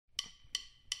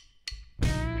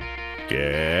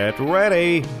Get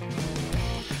ready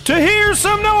to hear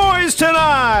some noise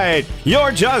tonight.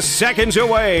 You're just seconds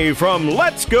away from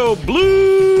Let's Go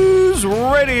Blues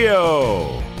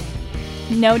Radio.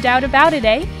 No doubt about it,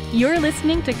 eh? You're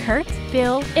listening to Kurt,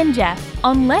 Bill, and Jeff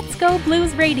on Let's Go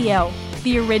Blues Radio,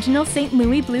 the original St.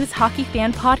 Louis Blues hockey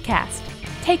fan podcast.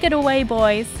 Take it away,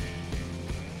 boys.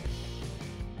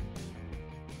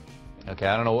 Okay,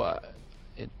 I don't know.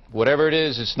 Whatever it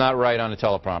is, it's not right on the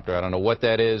teleprompter. I don't know what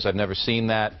that is. I've never seen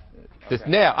that. Okay.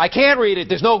 Yeah, I can't read it.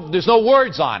 There's no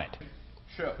words on it.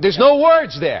 Sure. There's no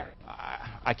words there.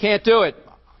 I can't do it.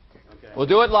 Okay. We'll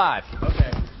do it live.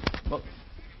 Okay.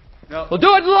 We'll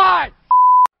do it live.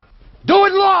 Do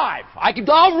it live.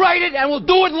 I'll write it and we'll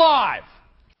do it live.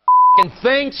 F***ing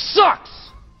thing sucks.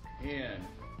 In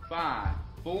 5,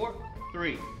 4,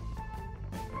 3.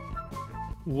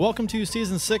 Welcome to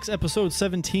Season 6, Episode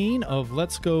 17 of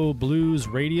Let's Go Blues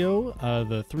Radio.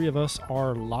 The three of us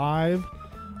are live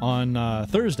on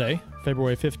Thursday,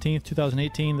 February 15th,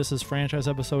 2018. This is franchise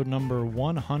episode number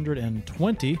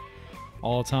 120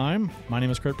 all time. My name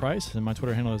is Kurt Price, and my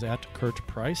Twitter handle is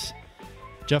 @KurtPrice.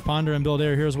 Jeff Ponder and Bill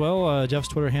Dare here as well. Jeff's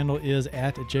Twitter handle is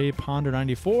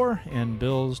 @JPonder94, and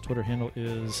Bill's Twitter handle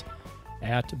is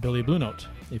 @BillyBlueNote.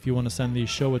 If you want to send the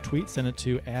show a tweet, send it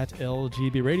to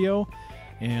 @LGBRadio.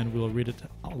 And we'll read it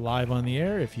live on the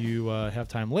air if you have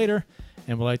time later.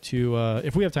 And we'd like to,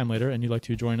 if we have time later and you'd like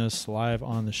to join us live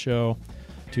on the show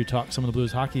to talk some of the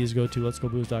Blues hockeys, go to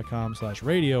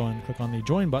letsgoblues.com/radio and click on the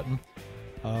join button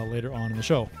later on in the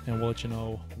show. And we'll let you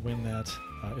know when that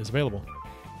is available.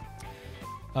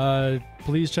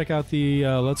 Please check out the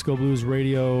Let's Go Blues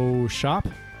Radio shop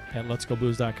at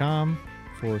letsgoblues.com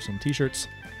for some t-shirts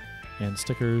and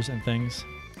stickers and things.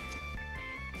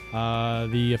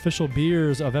 The official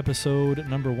beers of episode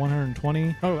number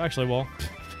 120. Oh, actually, well,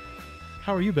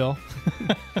 how are you, Bill?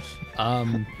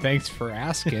 Thanks for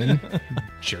asking,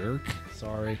 jerk.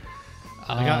 Sorry.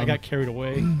 I got carried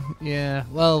away. Yeah,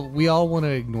 well, we all want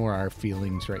to ignore our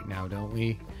feelings right now, don't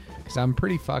we? Because I'm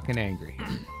pretty fucking angry.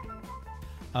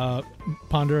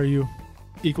 Ponder, are you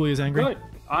equally as angry? Good.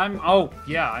 I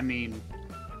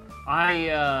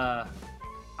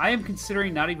am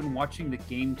considering not even watching the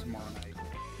game tomorrow night.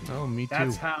 Oh, me too.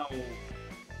 That's how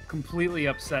completely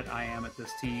upset I am at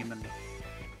this team, and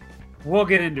we'll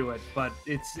get into it. But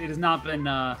it has not been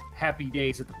happy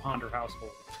days at the Ponder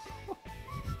household.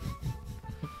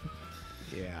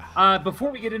 Yeah. Before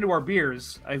we get into our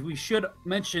beers, we should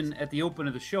mention at the open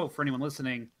of the show for anyone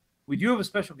listening, we do have a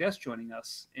special guest joining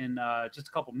us in just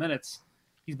a couple minutes.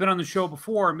 He's been on the show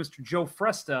before, Mr. Joe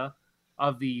Fresta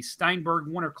of the Steinberg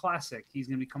Winter Classic. He's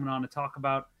going to be coming on to talk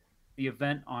about the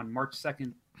event on March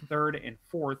 2nd, 3rd, and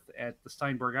 4th at the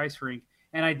Steinberg Ice Rink.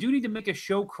 And I do need to make a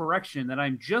show correction that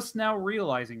I'm just now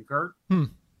realizing, Kurt.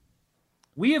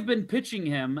 We have been pitching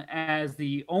him as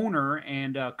the owner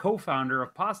and co-founder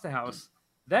of Pasta House.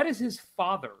 That is his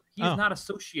father. He is not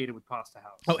associated with Pasta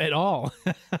House. Oh, at all?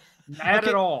 Not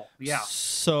at all, yeah.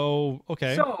 So,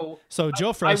 okay. So Joe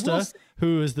I Fresta,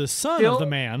 who is the son of the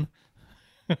man.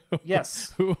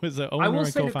 Yes. Who is the owner I will and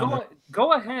say co-founder.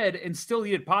 go ahead and still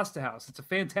eat at Pasta House. It's a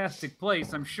fantastic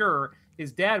place. I'm sure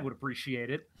his dad would appreciate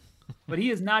it, but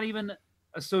he is not even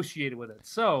associated with it.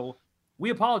 So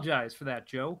we apologize for that,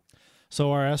 Joe.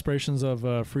 So our aspirations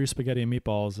of free spaghetti and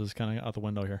meatballs is kind of out the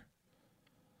window here.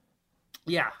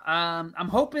 Yeah. I'm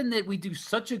hoping that we do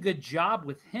such a good job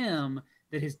with him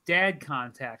that his dad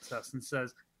contacts us and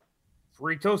says,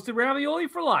 free toasted ravioli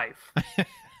for life.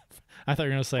 I thought you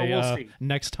were going to say we'll see.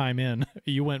 Next time in.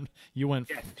 You went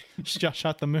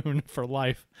shot the moon for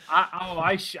life.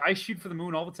 I shoot for the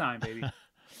moon all the time, baby.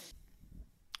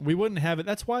 We wouldn't have it.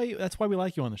 That's why we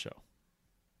like you on the show.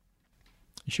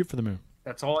 You shoot for the moon.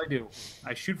 That's all I do.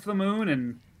 I shoot for the moon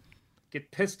and get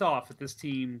pissed off at this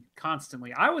team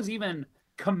constantly. I was even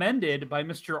commended by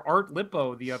Mr. Art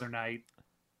Lippo the other night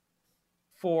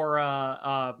for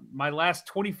my last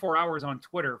 24 hours on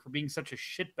Twitter for being such a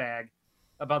shitbag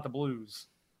about the Blues.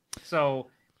 So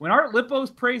when Art Lippo's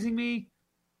praising me,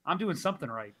 I'm doing something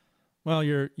right. Well,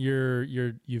 you've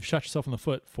shot yourself in the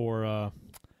foot for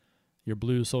your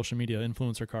Blues social media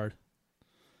influencer card.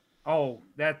 Oh,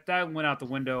 that went out the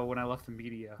window when I left the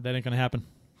media. That ain't gonna happen.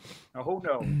 Oh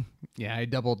no. Yeah, I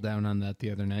doubled down on that the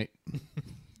other night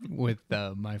with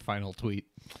my final tweet.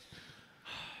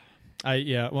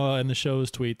 And the show's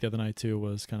tweet the other night too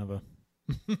was kind of a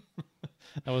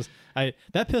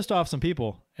that pissed off some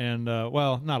people, and not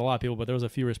a lot of people, but there was a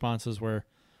few responses where,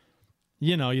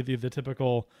 you know, the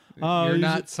typical you're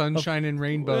not sunshine and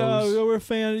rainbows. We're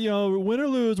fans, win or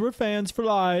lose, we're fans for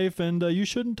life, and you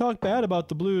shouldn't talk bad about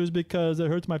the Blues because it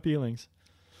hurts my feelings.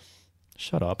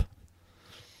 Shut up.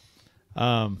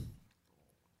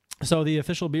 So the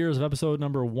official beers of episode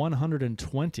number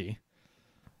 120.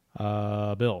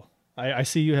 Bill, I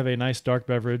see you have a nice dark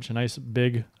beverage, a nice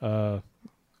big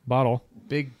bottle.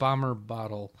 Big Bomber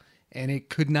bottle. And it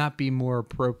could not be more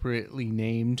appropriately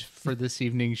named for this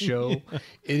evening's show.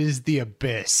 It is the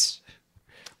Abyss,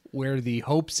 where the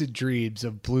hopes and dreams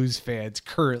of blues fans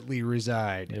currently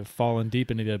reside. They've fallen deep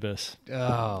into the abyss.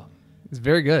 Oh, it's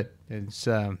very good.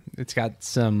 It's got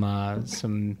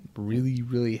some really,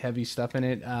 really heavy stuff in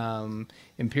it.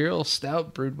 Imperial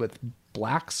stout brewed with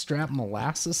blackstrap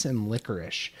molasses and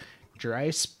licorice.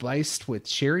 Dry spiced with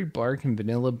cherry bark and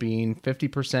vanilla bean,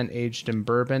 50% aged in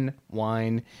bourbon,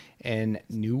 wine, and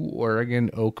New Oregon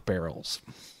oak barrels.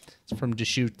 It's from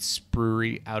Deschutes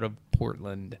Brewery out of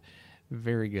Portland.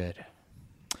 Very good.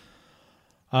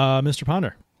 Mr.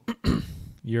 Ponder,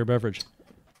 your beverage.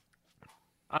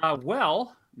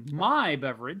 Well, my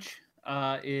beverage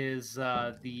is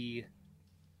the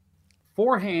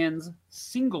Four Hands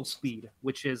Single Speed,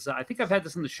 which is I think I've had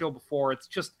this on the show before.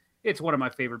 It's one of my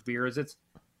favorite beers. It's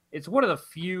one of the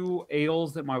few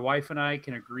ales that my wife and I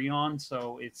can agree on.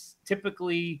 So it's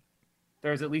typically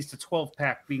there's at least a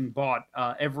 12-pack being bought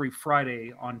every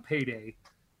Friday on payday.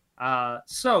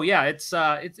 So yeah, it's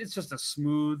just a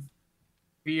smooth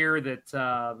beer that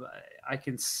I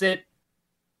can sit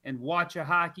and watch a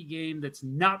hockey game that's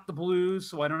not the Blues,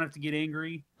 so I don't have to get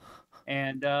angry,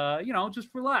 and just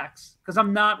relax because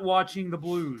I'm not watching the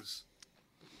Blues.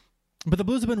 But the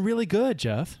Blues have been really good,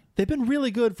 Jeff. They've been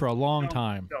really good for a long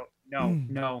time.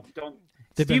 No, don't.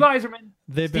 They've Steve been- Yzerman.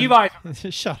 They've Steve been,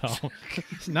 Yzerman. Shut up.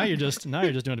 Now you're just doing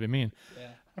it to be mean.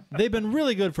 They've been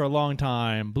really good for a long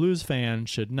time. Blues fans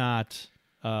should not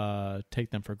take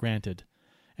them for granted,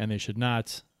 and they should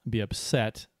not be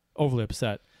overly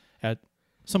upset at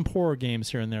some poor games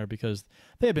here and there because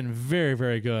they have been very,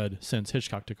 very good since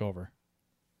Hitchcock took over.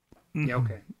 Yeah,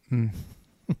 okay.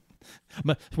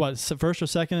 But what, first or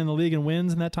second in the league in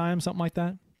wins in that time, something like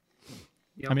that?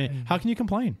 Yeah, I mean, how can you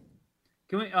complain?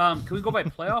 Can we go by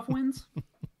playoff wins?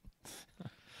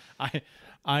 I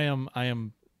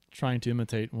am trying to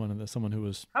imitate someone who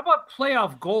was. How about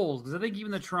playoff goals? Because I think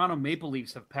even the Toronto Maple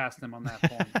Leafs have passed them on that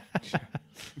point.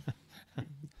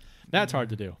 That's hard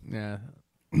to do. Yeah.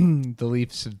 The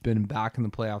Leafs have been back in the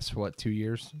playoffs for what, 2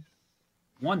 years?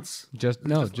 Once. Just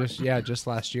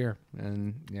last year.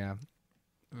 And yeah.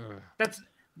 That's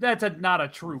not a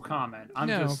true comment.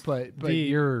 But The-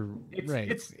 you're It's,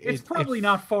 right. it's probably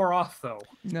not far off though.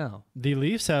 No. The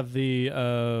Leafs have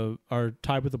are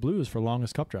tied with the Blues for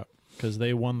longest cup drought because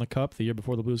they won the cup the year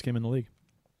before the Blues came in the league.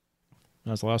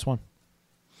 That was the last one.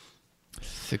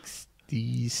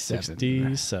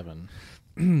 67.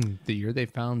 The year they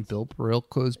found Bill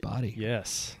Barilko's body.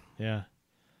 Yes. Yeah.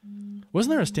 Wasn't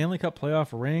there a Stanley Cup playoff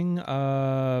ring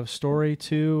story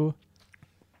too?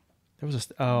 There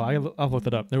was I've looked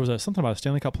it up. There was something about a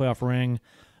Stanley Cup playoff ring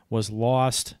was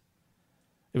lost.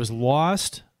 It was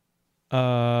lost. It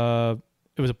was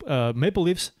a Maple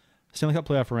Leafs Stanley Cup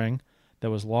playoff ring that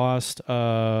was lost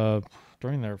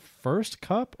during their first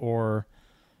cup or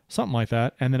something like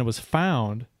that, and then it was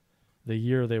found the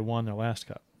year they won their last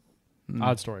cup.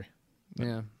 Odd story.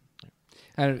 Yeah.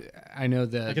 I know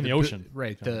the Like in the ocean.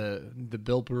 Right. The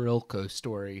Bill Barilko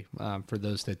story, for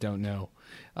those that don't know.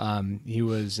 He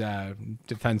was a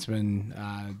defenseman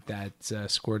that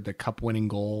scored the cup winning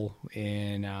goal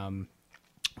in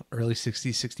early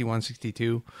 60s, 61,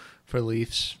 62 for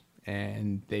Leafs.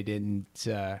 And they didn't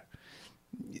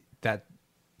that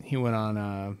he went on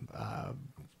a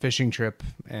fishing trip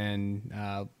and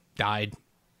died.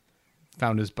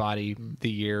 Found his body the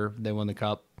year they won the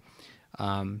cup.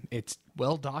 It's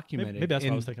well documented. Maybe that's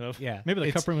what I was thinking of. Yeah, Maybe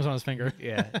the cup ring was on his finger.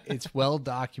 Yeah, it's well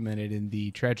documented in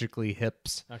the Tragically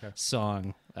Hips Okay.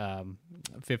 song,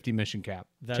 50 Mission Cap.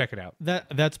 Check it out.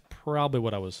 That's probably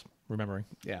what I was remembering.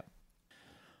 Yeah.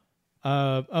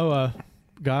 Guy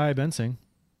Bensing,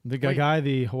 the guy,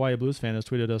 the Hawaii Blues fan, has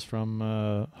tweeted us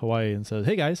from Hawaii and says,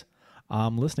 "Hey guys,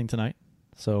 I'm listening tonight.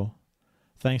 So,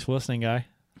 thanks for listening, guy.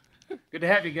 Good to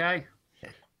have you, guy.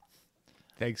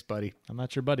 Thanks, buddy. I'm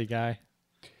not your buddy, guy.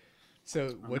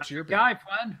 So, what's your beer? Guy,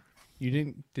 friend.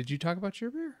 Did you talk about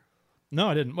your beer? No,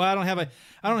 I didn't. Well, I don't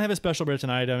have a special beer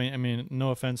tonight. I mean,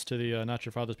 no offense to the Not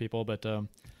Your Father's people, but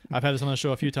I've had this on the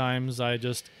show a few times. I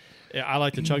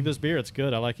like to chug this beer. It's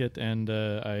good. I like it, and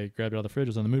I grabbed it out of the fridge. I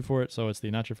was in the mood for it, so it's the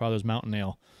Not Your Father's Mountain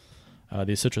Ale,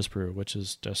 the citrus brew, which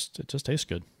is it just tastes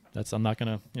good. I'm not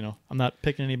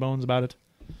picking any bones about it.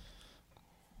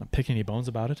 I'm picking any bones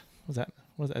about it. What's that?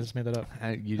 I just made that up.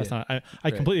 You That's did. not.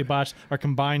 I completely botched or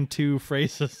combined two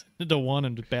phrases into one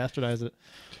and bastardized it.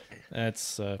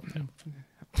 That's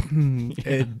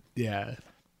Yeah.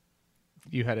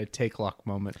 you had a take luck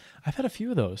moment. I've had a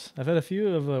few of those. I've had a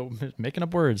few of making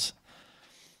up words.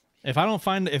 If I don't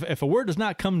find, if a word does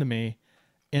not come to me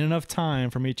in enough time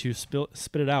for me to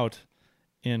spit it out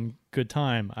in good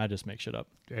time, I just make shit up.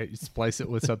 You splice it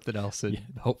with something else and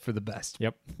hope for the best.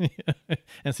 Yep.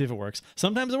 And see if it works.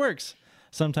 Sometimes it works.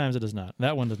 Sometimes it does not.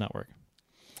 That one does not work.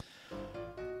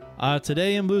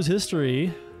 Today in Blues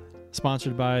History,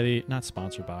 courtesy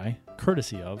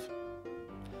of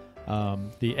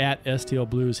the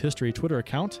 @STL History Twitter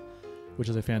account, which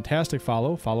is a fantastic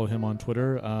follow. Follow him on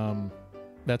Twitter.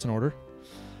 That's in order.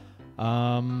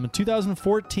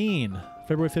 2014,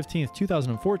 February 15th,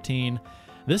 2014.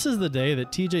 This is the day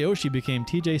that TJ Oshie became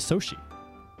TJ Sochi,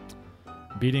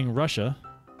 beating Russia,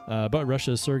 but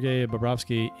Russia's Sergei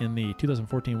Bobrovsky in the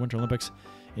 2014 Winter Olympics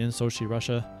in Sochi,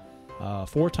 Russia.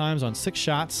 4 times on 6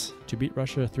 shots to beat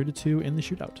Russia 3-2 in the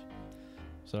shootout.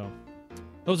 So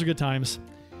those are good times.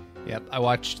 Yep, I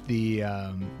watched the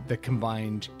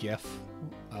combined GIF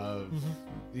of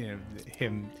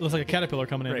him. It looks like a caterpillar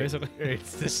coming in, basically.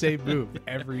 It's the same move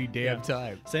every damn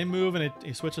time. Same move, and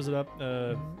he switches it up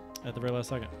at the very last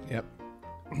second. Yep.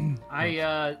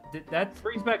 That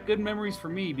brings back good memories for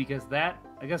me because I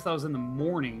guess that was in the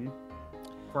morning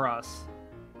for us.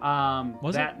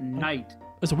 Was that it? night?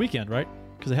 It's a weekend, right?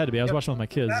 Because it had to be. I was watching with my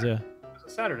kids. Saturday. Yeah. It was a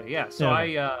Saturday, yeah. So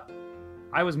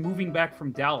I was moving back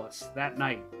from Dallas that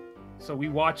night, so we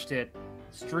watched it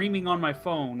streaming on my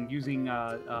phone using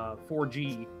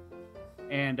 4G,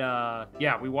 and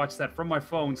we watched that from my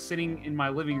phone, sitting in my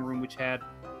living room, which had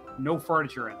no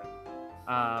furniture in it.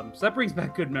 So that brings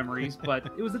back good memories. But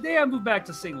it was the day I moved back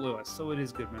to St. Louis, so it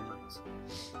is good memories.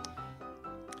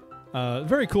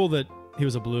 Very cool that he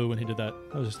was a Blue when he did that.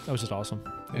 That was just awesome.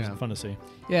 It was fun to see.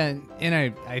 Yeah,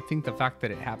 and I think the fact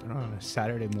that it happened on a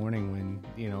Saturday morning when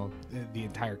the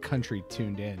entire country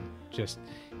tuned in,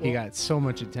 he got so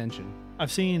much attention.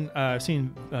 I've seen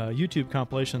YouTube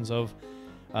compilations of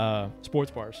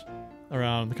sports bars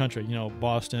around the country.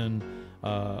 Boston,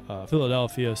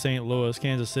 Philadelphia, St. Louis,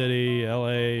 Kansas City,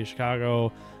 L.A.,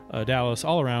 Chicago, Dallas,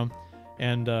 all around,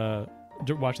 and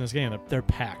watching this game. They're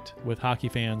packed with hockey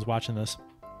fans watching this.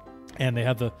 And they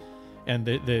have they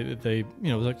it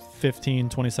was like 15,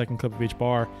 20-second clip of each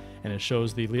bar, and it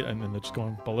shows the lead, and then they're just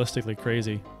going ballistically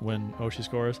crazy when Oshie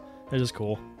scores. It's just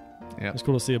cool. Yeah, it's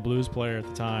cool to see a Blues player at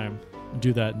the time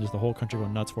do that, and just the whole country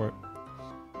going nuts for it.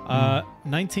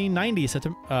 1990,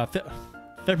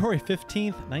 February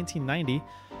 15th, 1990,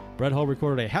 Brett Hull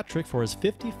recorded a hat trick for his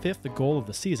 55th goal of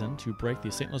the season to break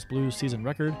the St. Louis Blues season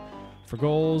record for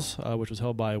goals, which was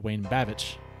held by Wayne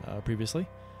Bavich previously,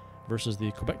 versus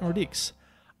the Quebec Nordiques.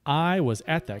 I was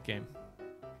at that game,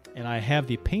 and I have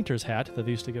the painter's hat that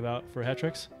they used to give out for hat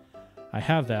tricks. I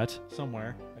have that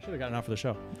somewhere. I should have gotten it out for the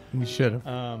show. You should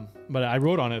have. But I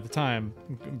wrote on it at the time,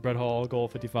 Brett Hull, goal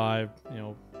 55,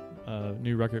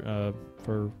 new record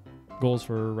for goals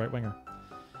for right winger.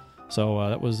 So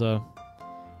that was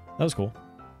cool.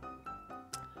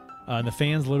 And the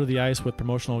fans littered the ice with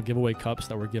promotional giveaway cups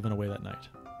that were given away that night.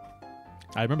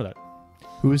 I remember that.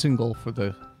 Who was in goal for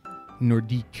the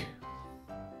Nordique?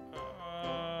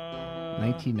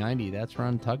 1990. That's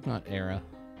Ron Tugnut era.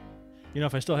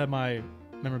 If I still have my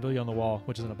memorabilia on the wall,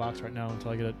 which is in a box right now until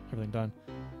I get everything done.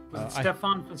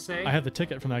 Stefan Fosse? I have the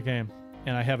ticket from that game,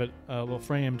 and I have it a little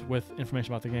framed with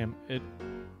information about the game. It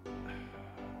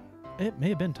may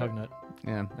have been Tugnut.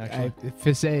 Yeah, actually.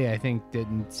 Fosse, I think,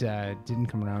 didn't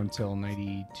come around until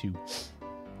 92.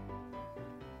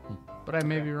 But I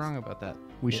may be wrong about that.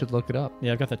 We should look it up.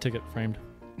 Yeah, I've got that ticket framed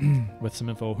with some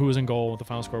info. Who was in goal, what the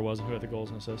final score was, and who had the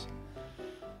goals and assists.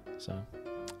 So,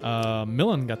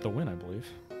 Millen got the win, I believe.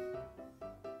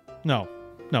 No,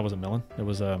 it wasn't Millen. It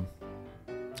was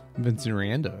Vincent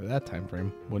Riendo at that time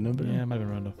frame, wouldn't it have been? Yeah, it might have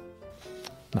been Riendo.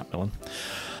 Not Millen.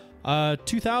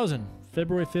 2000,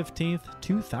 February 15th,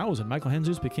 2000. Michael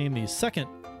Jesus became the second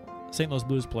St. Louis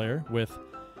Blues player with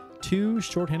 2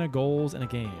 shorthanded goals in a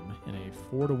game in a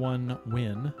 4-1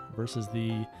 win versus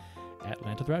the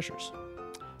Atlanta Thrashers.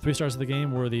 3 stars of the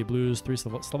game were the Blues' 3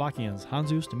 Slovakians,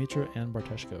 Handzus, Dimitra, and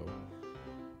Barteshko.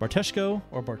 Barteshko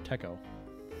or Barteko?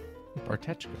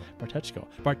 Bartechko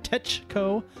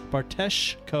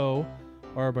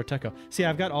or Barteko. See,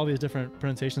 I've got all these different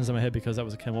pronunciations in my head because that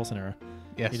was a Ken Wilson era.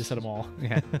 Yes. He just said them all.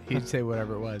 Yeah, he'd say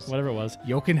whatever it was. Whatever it was.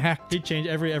 Jochen Hecht. He'd change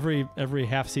every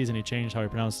half season. He changed how he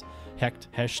pronounced Hecht,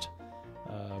 Hesht,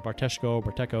 Barteshko,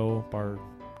 Barteko,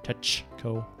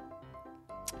 Bartechko.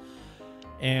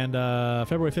 And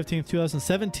February 15th,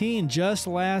 2017, just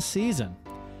last season,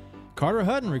 Carter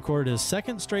Hutton recorded his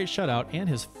 2nd straight shutout and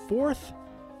his 4th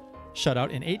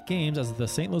shutout in 8 games as the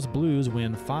St. Louis Blues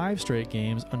win 5 straight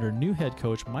games under new head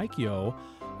coach Mike Yeo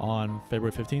on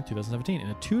February 15, 2017, in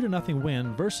a 2-0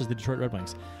 win versus the Detroit Red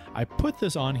Wings. I put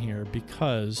this on here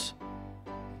because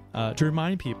to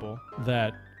remind people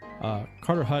that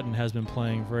Carter Hutton has been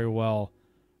playing very well,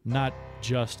 not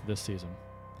just this season.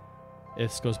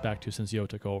 It goes back to since Yeo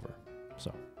took over.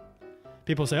 So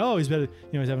people say, "Oh, he's better.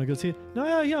 He's having a good season."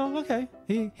 No, yeah, okay,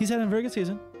 he's had a very good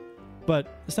season,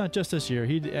 but it's not just this year.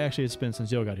 It's been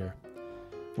since Yeo got here.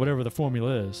 Whatever the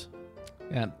formula is,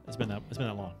 Yeah, it's been that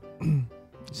long.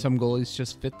 some goalies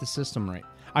just fit the system right.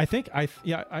 I think like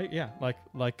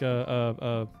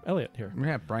Elliott here.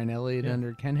 Yeah, Brian Elliott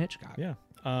under Ken Hitchcock. Yeah.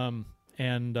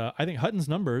 And I think Hutton's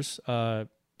numbers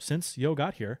since Yeo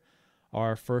got here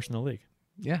are first in the league.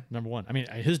 Yeah. Number 1. I mean,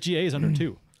 his GA is under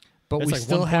 2. But It's we like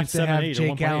still have to have 1.78 or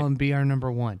Jake 1.8. Allen be our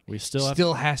number 1. We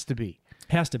still has to be.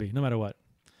 Has to be, no matter what.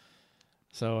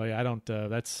 So I don't.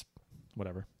 That's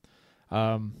whatever.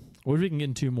 We can get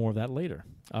into more of that later.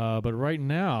 But right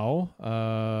now,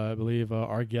 I believe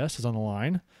our guest is on the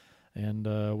line,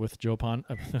 and with Joe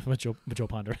Ponder, Joe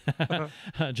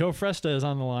Fresta is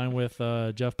on the line with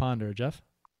Jeff Ponder. Jeff.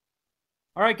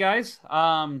 All right, guys.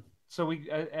 So we,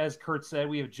 as Kurt said,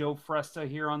 we have Joe Fresta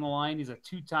here on the line. He's a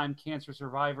 2-time cancer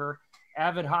survivor,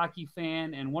 avid hockey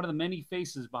fan, and one of the many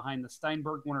faces behind the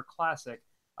Steinberg Winter Classic,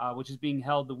 which is being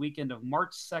held the weekend of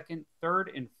March 2nd,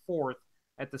 3rd, and 4th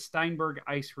at the Steinberg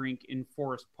Ice Rink in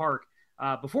Forest Park.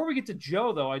 Before we get to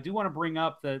Joe, though, I do want to bring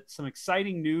up some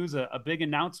exciting news, a big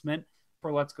announcement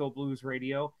for Let's Go Blues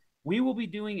Radio. We will be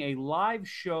doing a live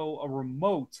show, a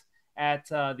remote, at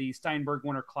the Steinberg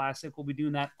Winter Classic. We'll be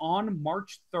doing that on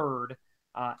March 3rd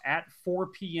at 4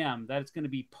 p.m. That is going to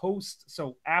be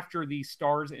after the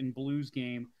Stars and Blues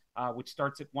game, which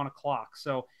starts at 1 o'clock.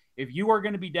 So if you are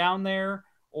going to be down there,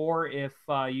 or if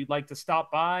you'd like to stop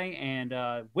by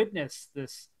and witness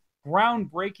this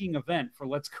groundbreaking event for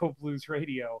Let's Go Blues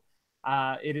Radio,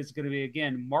 it is going to be,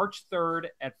 again, March 3rd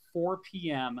at 4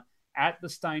 p.m. at the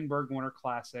Steinberg Winter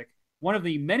Classic. One of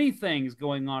the many things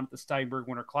going on at the Steinberg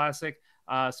Winter Classic.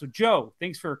 So, Joe,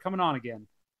 thanks for coming on again.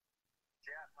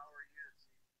 Jeff, how are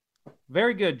you?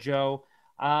 Very good, Joe.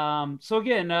 So,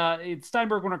 again, it's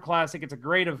Steinberg Winter Classic. It's a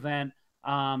great event.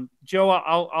 Joe,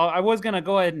 I was going to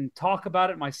go ahead and talk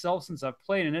about it myself since I've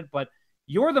played in it, but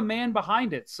you're the man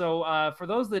behind it. So, for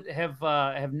those that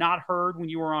have not heard when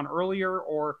you were on earlier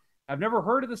or have never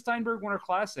heard of the Steinberg Winter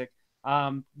Classic,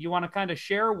 you want to kind of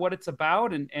share what it's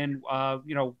about and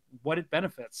what it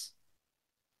benefits?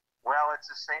 Well, it's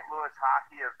a St. Louis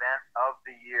hockey event of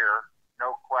the year,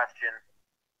 no question.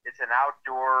 It's an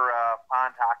outdoor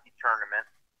pond hockey tournament,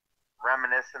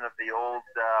 reminiscent of the old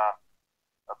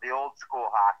school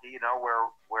hockey.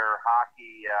 Where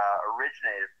hockey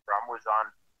originated from was on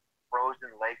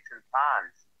frozen lakes and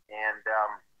ponds, and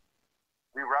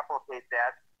we replicate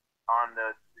that on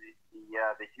the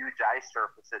huge ice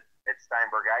surface at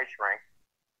Steinberg Ice Rink,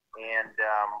 and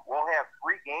we'll have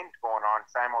 3 games going on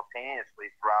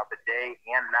simultaneously throughout the day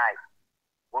and night.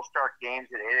 We'll start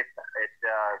games at 8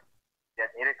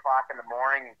 o'clock in the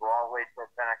morning and go all the way till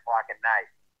 10 o'clock at night.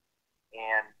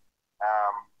 And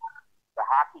the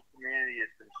hockey community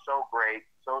has been so great,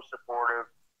 so supportive,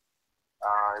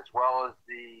 as well as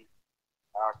the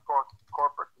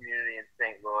corporate community in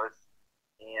St. Louis,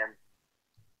 and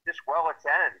just well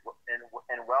attended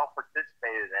and well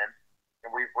participated in,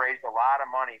 and we've raised a lot of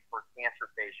money for cancer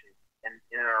patients in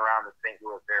and around the St.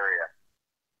 Louis area.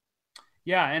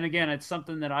 Yeah, and again, it's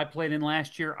something that I played in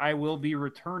last year. I will be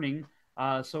returning.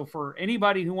 So for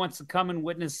anybody who wants to come and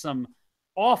witness some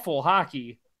awful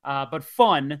hockey, but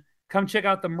fun, come check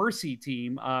out the Mercy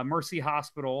team, Mercy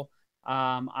Hospital.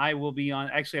 I will be on.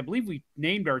 Actually, I believe we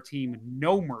named our team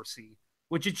No Mercy,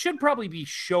 which it should probably be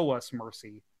Show Us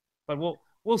Mercy, but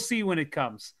we'll see when it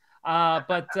comes.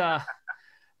 But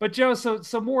Joe,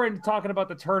 so more in talking about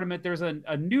the tournament, there's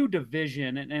a new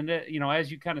division, and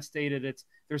as you kind of stated,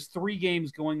 there's 3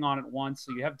 games going on at once,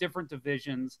 so you have different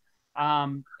divisions.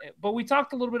 But we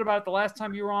talked a little bit about it the last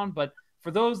time you were on, but for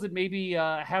those that maybe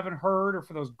haven't heard, or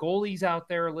for those goalies out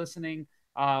there listening,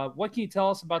 what can you tell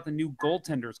us about the new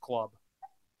Goaltenders Club?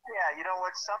 Yeah,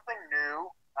 it's something new.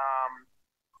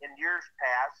 In years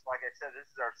past, like I said, this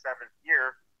is our 7th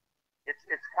year.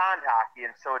 It's pond hockey,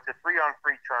 and so it's a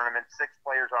 3-on-3 tournament, 6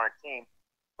 players on a team,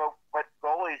 but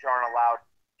goalies aren't allowed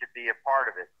to be a part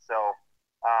of it. So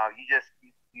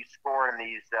you score in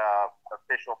these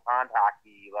official pond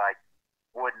hockey like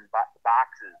wooden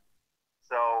boxes.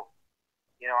 So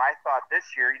I thought this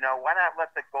year, why not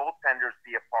let the goaltenders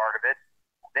be a part of it?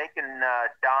 They can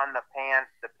don the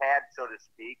pad, so to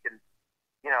speak, and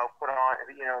put on,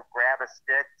 grab a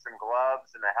stick, some gloves,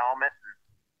 and a helmet, and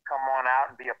come on out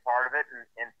and be a part of it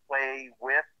and play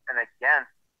with and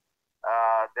against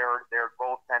their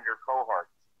goaltender cohorts.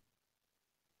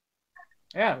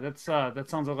 Yeah, that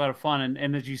sounds a lot of fun.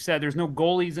 And as you said, there's no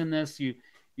goalies in this. You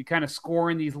kind of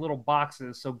score in these little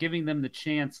boxes, so giving them the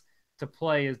chance to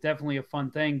play is definitely a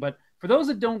fun thing. But for those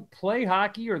that don't play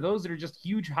hockey or those that are just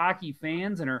huge hockey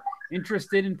fans and are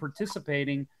interested in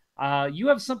participating, you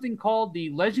have something called the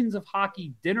Legends of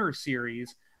Hockey Dinner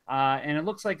Series, and it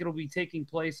looks like it'll be taking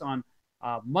place on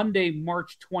Monday,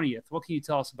 March 20th. What can you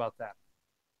tell us about that?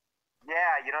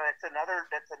 Yeah, that's another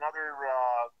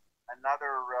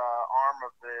arm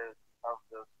of the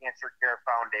Cancer Care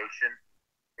Foundation.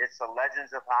 It's the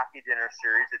Legends of Hockey Dinner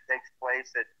Series. It takes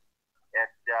place at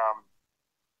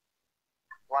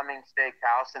Fleming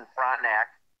Steakhouse in Frontenac,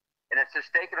 and it's a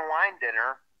steak and wine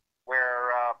dinner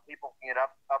where people can get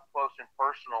up close and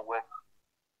personal with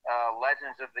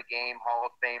legends of the game, Hall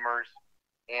of Famers.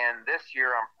 And this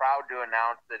year, I'm proud to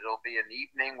announce that it'll be an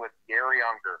evening with Gary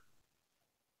Unger.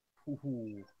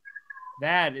 Ooh,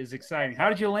 that is exciting. How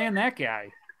did you land that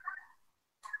guy?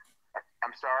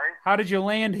 I'm sorry? How did you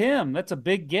land him? That's a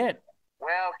big get.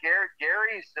 Well,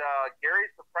 Gary's a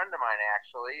friend of mine,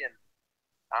 actually, and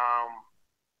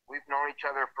we've known each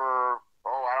other for,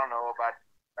 I don't know, about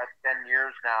 10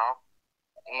 years now.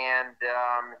 And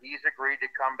he's agreed to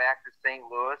come back to St.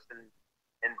 Louis and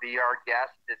be our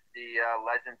guest at the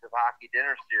Legends of Hockey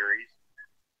Dinner Series.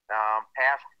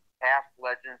 Past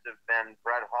legends have been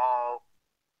Brett Hall,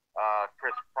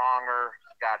 Chris Pronger,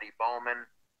 Scotty Bowman.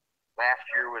 Last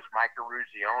year was Micah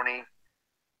Ruzioni.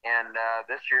 And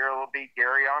this year it will be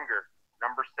Gary Unger,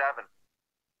 number 7.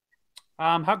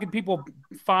 How can people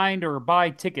find or buy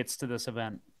tickets to this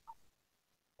event?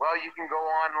 Well, you can go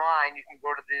online. You can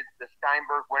go to the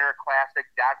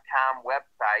SteinbergWinterClassic.com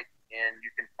website, and you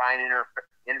can find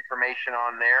information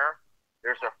on there.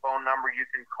 There's a phone number you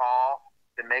can call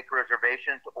to make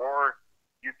reservations, or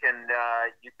you can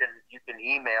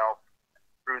email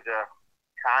through the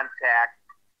contact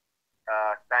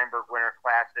Steinberg Winter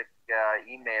Classic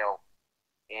email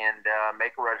and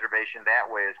make a reservation that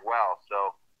way as well.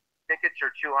 So tickets are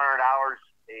 $200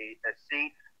 a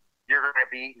seat. You're going to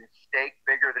be eating steak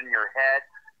bigger than your head,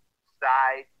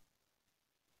 side,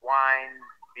 wine,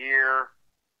 beer,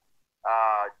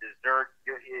 dessert.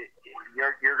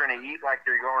 You're going to eat like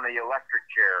you're going to the electric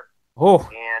chair. Oh.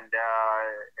 And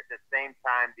at the same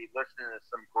time, be listening to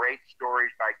some great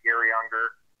stories by Gary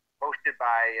Unger, hosted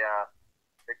by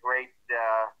the great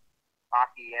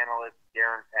hockey analyst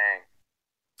Darren Pang.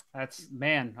 That's,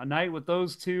 man, a night with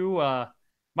those two.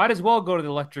 Might as well go to the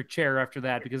electric chair after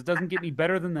that, because it doesn't get any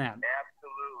better than that.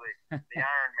 Absolutely. The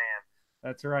Iron Man.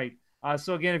 That's right.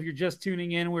 So again, if you're just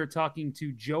tuning in, we're talking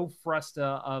to Joe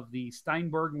Fresta of the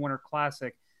Steinberg Winter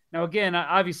Classic. Now, again,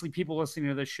 obviously people listening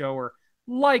to this show are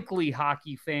likely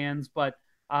hockey fans, but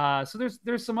so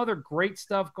there's some other great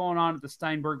stuff going on at the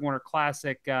Steinberg Winter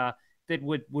Classic that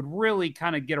would really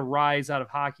kind of get a rise out of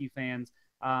hockey fans,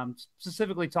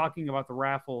 specifically talking about the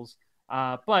raffles.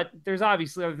 But there's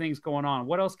obviously other things going on.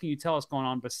 What else can you tell us going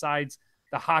on besides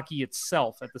the hockey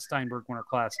itself at the Steinberg Winter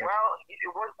Classic? Well,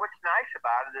 what's nice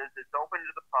about it is it's open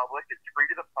to the public. It's free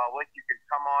to the public. You can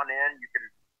come on in. You can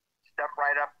step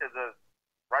right up to the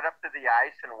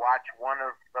ice and watch one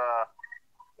of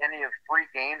any of 3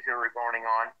 games that are going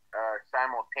on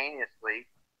simultaneously.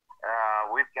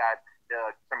 We've got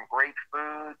some great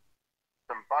food,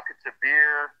 some buckets of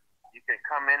beer. You can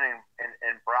come in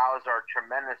and browse our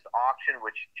tremendous auction,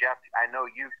 which, Jeff, I know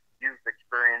you've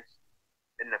experienced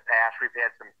in the past. We've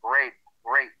had some great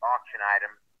auction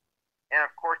items. And,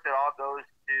 of course, it all goes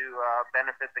to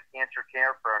benefit the Cancer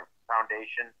Care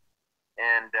Foundation,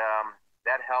 and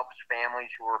that helps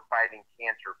families who are fighting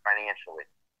cancer financially.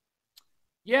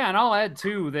 Yeah, and I'll add,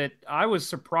 too, that I was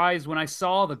surprised when I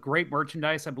saw the great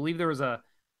merchandise. I believe there was a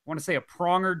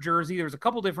Pronger jersey. There was a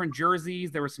couple different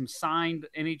jerseys. There were some signed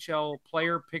NHL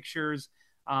player pictures.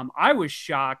 I was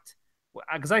shocked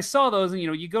because I saw those, and,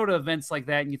 you go to events like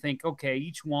that and you think, okay,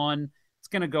 each one, it's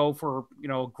going to go for,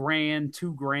 $1,000,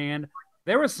 $2,000.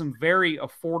 There were some very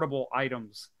affordable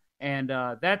items. And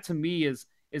that to me is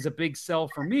a big sell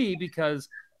for me because,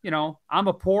 I'm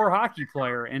a poor hockey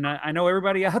player, and I know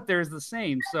everybody out there is the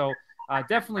same. So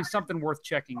definitely something worth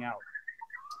checking out.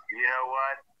 You know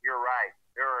what? You're right.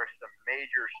 There are some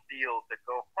major steals that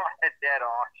go on at that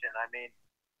auction. I mean,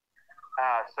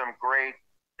 some great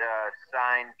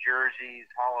signed jerseys,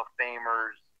 Hall of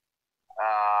Famers,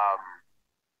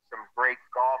 some great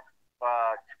golf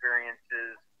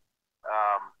experiences,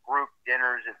 group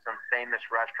dinners at some famous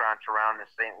restaurants around the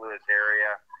St. Louis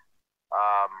area.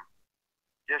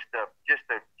 just a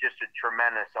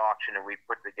tremendous auction that we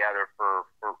put together for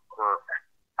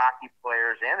hockey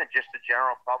players and just the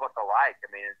general public alike. I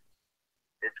mean,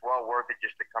 it's well worth it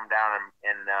just to come down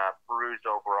and peruse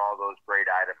over all those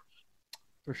great items.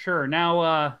 For sure.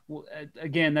 Now,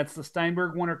 again, that's the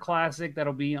Steinberg Winter Classic.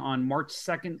 That'll be on March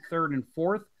 2nd, 3rd, and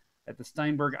 4th at the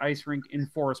Steinberg Ice Rink in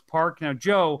Forest Park. Now,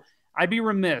 Joe, I'd be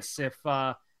remiss if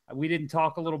we didn't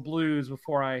talk a little Blues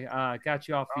before I got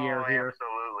you off the air here.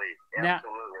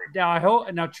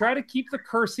 Absolutely. Now try to keep the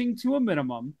cursing to a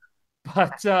minimum.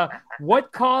 But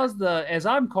what caused as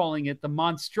I'm calling it, the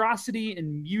monstrosity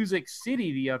in Music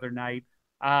City the other night?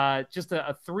 Just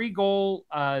a 3-goal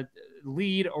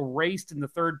lead erased in the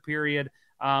third period.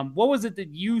 What was it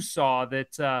that you saw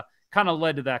that kind of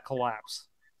led to that collapse?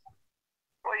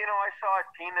 Well, I saw a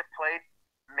team that played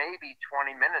maybe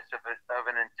 20 minutes of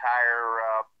an entire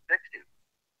 60,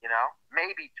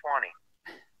 maybe 20.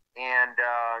 And,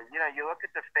 you look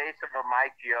at the face of a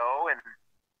Mike Yeo, and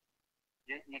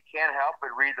you can't help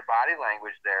but read the body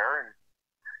language there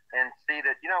and see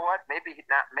that,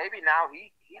 maybe now he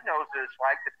knows what it's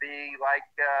like to be like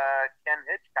Ken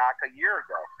Hitchcock a year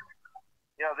ago.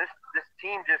 This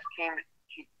team just keeps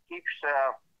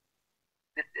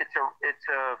it's a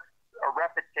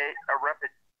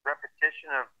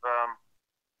repetition of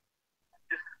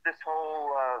just this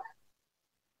whole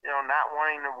not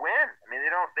wanting to win. I mean,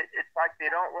 it's like they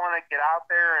don't want to get out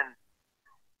there and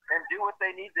do what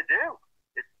they need to do.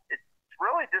 It's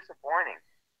really disappointing.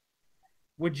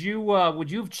 Would you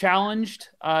have challenged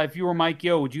if you were Mike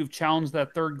Yeo? Would you have challenged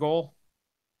that third goal?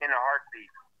 In a heartbeat.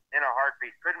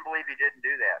 Couldn't believe he didn't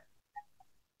do that.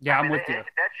 Yeah, I'm with you.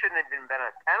 That shouldn't have even been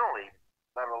a penalty,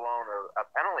 let alone a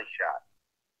penalty shot.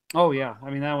 Oh yeah, I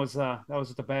mean that was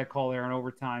just a bad call there in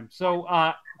overtime. So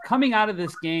coming out of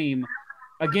this game,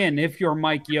 again, if you're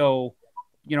Mike Yeo,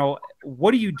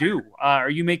 what do you do? Are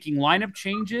you making lineup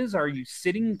changes? Are you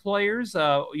sitting players?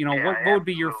 What would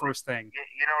be your first thing?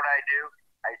 You know what I do?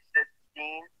 I sit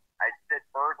Steen, I sit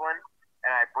Berglund, and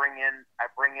I bring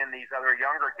in these other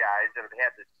younger guys that have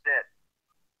had to sit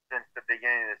since the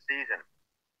beginning of the season.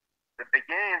 The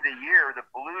beginning of the year, the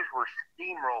Blues were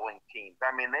steamrolling teams. I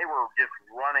mean, they were just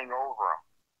running over them.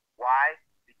 Why?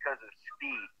 Because of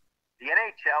speed. The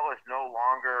NHL is no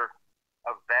longer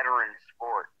a veteran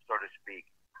sport, so to speak.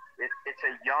 It's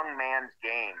a young man's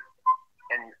game,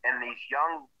 and these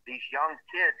young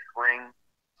kids bring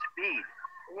speed.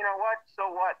 And you know what?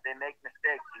 So what? They make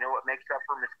mistakes. You know what makes up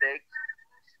for mistakes?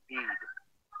 Speed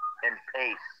and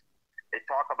pace. They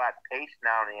talk about pace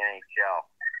now in the NHL,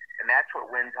 and that's what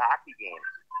wins hockey games.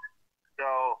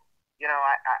 So,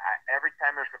 I every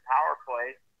time there's a power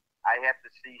play, I have to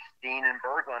see Steen and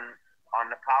Berglund on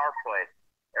the power play.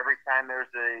 Every time there's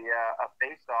a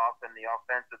face-off in the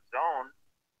offensive zone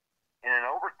in an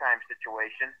overtime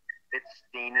situation, it's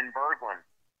Steen and Berglund.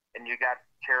 And you got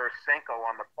Tarasenko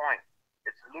on the point.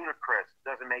 It's ludicrous. It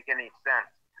doesn't make any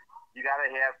sense. You got to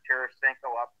have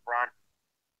Tarasenko up front.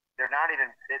 They're not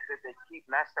even – they keep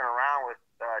messing around with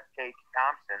Tage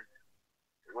Thompson,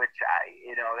 which,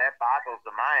 that boggles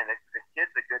the mind. The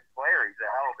kid's a good player. He's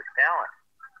a hell of a talent.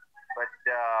 But,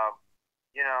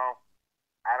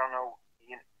 I don't know.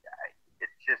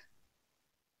 It's just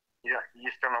you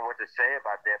just don't know what to say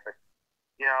about that. But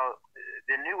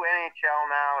the new NHL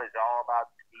now is all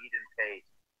about speed and pace,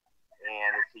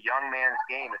 and it's a young man's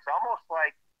game. It's almost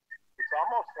like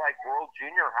World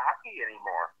Junior hockey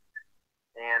anymore.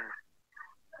 And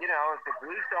if the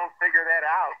Blues don't figure that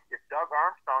out, if Doug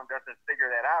Armstrong doesn't figure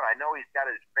that out, I know he's got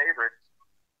his favorites,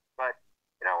 but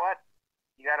you know what?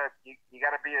 You gotta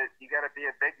be a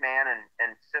big man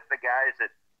and sit the guys that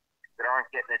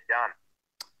aren't getting it done.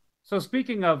 So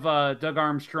speaking of Doug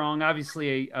Armstrong,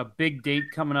 obviously a big date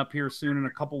coming up here soon in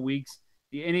a couple weeks,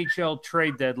 the NHL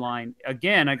trade deadline.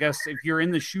 Again, I guess if you're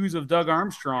in the shoes of Doug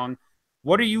Armstrong,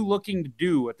 what are you looking to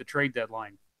do at the trade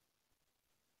deadline?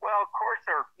 Well, of course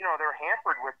they're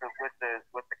hampered with the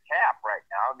cap right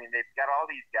now. I mean, they've got all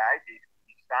these guys. He's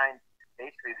signed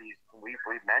basically these.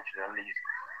 We've mentioned them.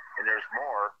 And there's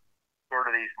more sort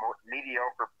of these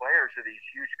mediocre players with these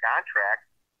huge contracts.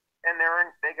 And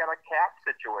they got a cap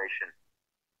situation.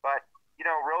 But,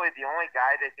 really the only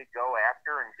guy they could go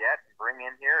after and get and bring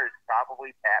in here is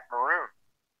probably Pat Maroon.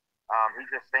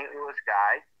 He's a St. Louis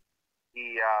guy.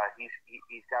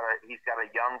 He's got a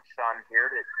young son here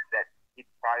that he'd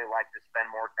probably like to spend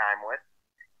more time with.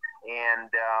 And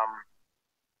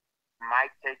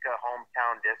might take a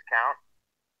hometown discount.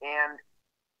 And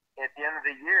at the end of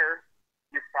the year,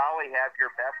 you probably have your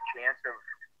best chance of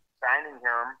signing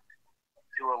him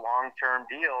to a long-term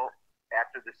deal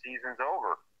after the season's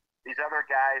over. These other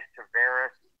guys,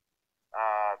 Tavares,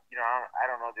 I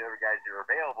don't know the other guys that are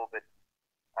available, but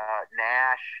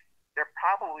Nash, they're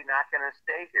probably not going to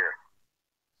stay here.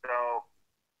 So,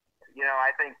 I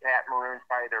think Pat Maroon's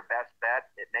probably their best bet.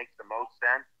 It makes the most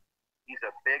sense. He's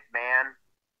a big man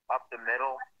up the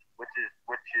middle, which is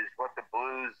what the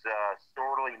Blues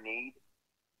sorely need,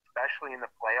 especially in the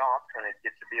playoffs when it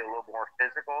gets to be a little more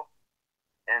physical.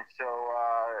 And so,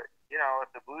 if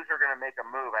the Blues are going to make a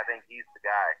move, I think he's the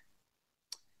guy.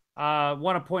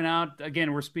 Want to point out,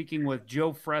 again, we're speaking with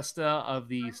Joe Fresta of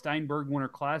the Steinberg Winter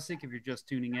Classic, if you're just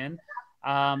tuning in.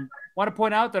 Want to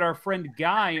point out that our friend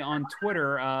Guy on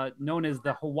Twitter, known as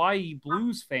the Hawaii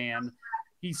Blues fan,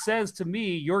 he says to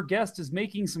me, your guest is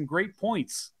making some great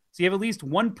points. So you have at least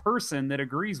one person that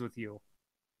agrees with you.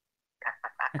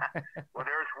 Well,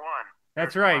 there's one.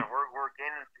 That's right. One. We're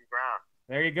gaining some ground.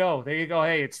 There you go.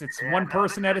 Hey, it's one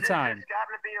person at a time. It's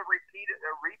gotten to be a repeat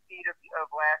of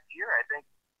last year. I think,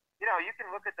 you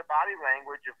can look at the body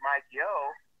language of Mike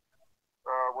Yeo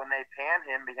when they pan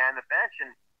him behind the bench,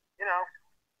 and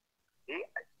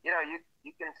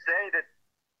you can say that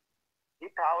he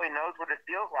probably knows what it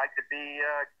feels like to be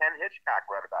Ken Hitchcock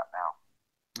right about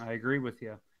now. I agree with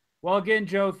you. Well, again,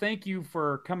 Joe, thank you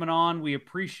for coming on. We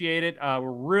appreciate it.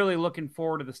 We're really looking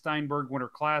forward to the Steinberg Winter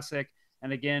Classic.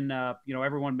 And again,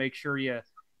 everyone make sure you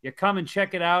come and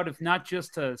check it out, if not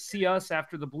just to see us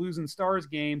after the Blues and Stars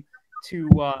game, to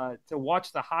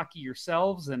watch the hockey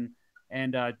yourselves and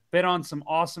bid on some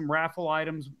awesome raffle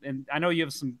items. And I know you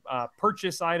have some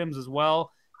purchase items as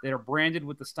well that are branded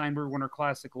with the Steinberg Winter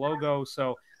Classic logo.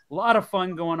 So a lot of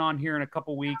fun going on here in a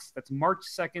couple weeks. That's March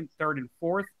 2nd, 3rd, and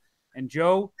 4th. And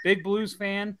Joe, big Blues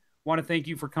fan, want to thank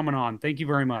you for coming on. Thank you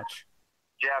very much.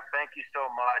 Jeff, thank you so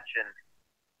much. And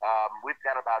we've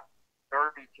got about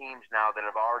 30 teams now that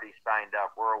have already signed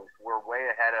up. We're way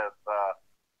ahead of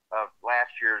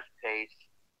last year's pace,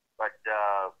 but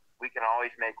we can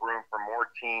always make room for more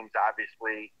teams.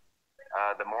 Obviously,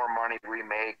 the more money we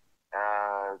make,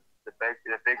 the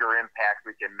bigger impact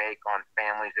we can make on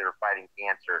families that are fighting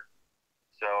cancer.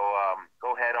 So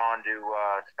go ahead on to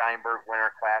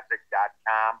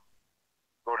SteinbergWinterClassic.com.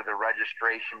 Go to the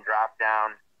registration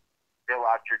drop-down, fill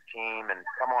out your team, and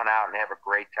come on out and have a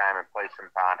great time and play some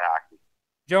pond hockey.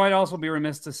 Joe, I'd also be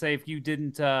remiss to say if you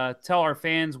didn't tell our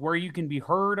fans where you can be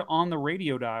heard on the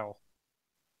radio dial.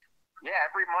 Yeah,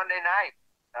 every Monday night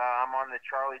I'm on the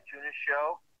Charlie Tuna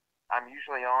Show. I'm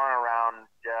usually on around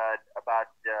about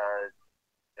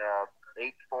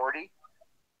 8:40.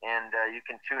 And you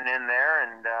can tune in there,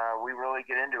 and we really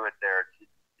get into it there.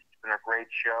 It's been a great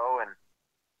show, and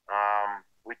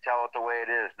we tell it the way it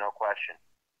is, no question.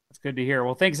 That's good to hear.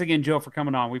 Well, thanks again, Joe, for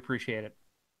coming on. We appreciate it.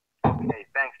 Hey,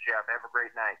 thanks, Jeff. Have a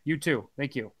great night. You too.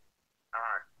 Thank you. All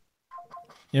right.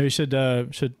 Yeah, we should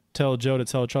tell Joe to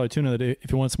tell Charlie Tuna that if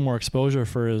he wants more exposure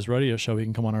for his radio show, he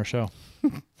can come on our show.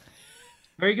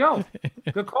 There you go.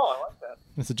 Good call. I like that.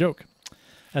 It's a joke.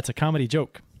 That's a comedy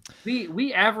joke.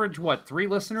 We average, 3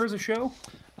 listeners a show?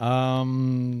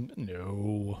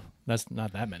 No, that's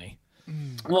not that many.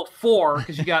 Well, 4,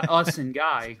 because you got us and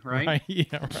Guy, right? Yeah,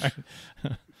 right.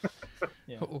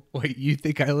 Yeah. Wait, you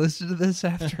think I listen to this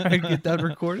after I get done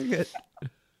recording it?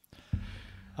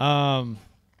 That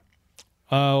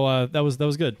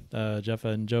was good, Jeff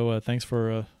and Joe. Thanks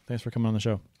for coming on the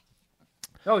show.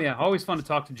 Oh yeah, always fun to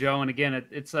talk to Joe. And again,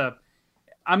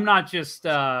 I'm not just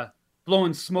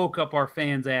blowing smoke up our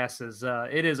fans' asses.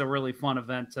 It is a really fun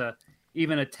event to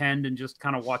even attend and just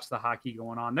kind of watch the hockey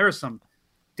going on. There's some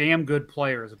damn good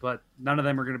players, but none of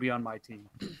them are going to be on my team.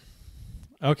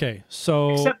 Okay,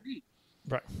 so except me.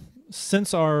 Right.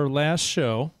 Since our last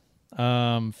show,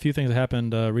 a few things that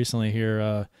happened recently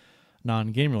here,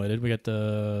 non-game related. We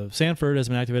got Sanford has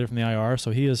been activated from the IR,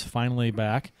 so he is finally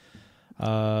back,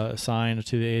 assigned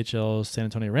to the AHL's San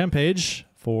Antonio Rampage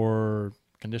for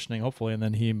conditioning, hopefully, and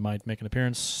then he might make an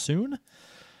appearance soon,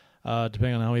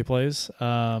 depending on how he plays.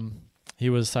 He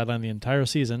was sidelined the entire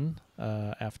season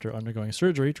after undergoing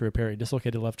surgery to repair a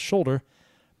dislocated left shoulder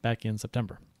back in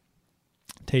September.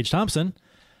 Tage Thompson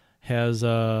has,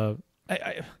 I'm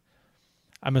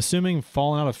assuming,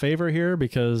 fallen out of favor here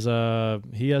because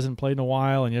he hasn't played in a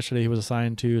while, and yesterday he was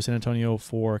assigned to San Antonio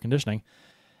for conditioning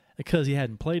because he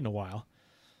hadn't played in a while.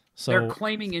 So they're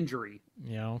claiming injury.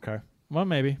 Yeah, okay. Well,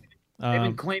 maybe. They've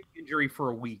been claiming injury for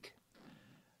a week.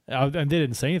 And they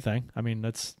didn't say anything. I mean,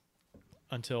 that's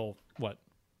until what?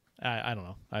 I don't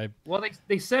know. Well,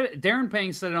 they said it, Darren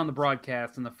Payne said it on the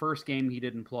broadcast in the first game he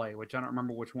didn't play, which I don't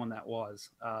remember which one that was.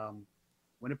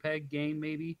 Winnipeg game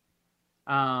maybe.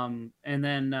 And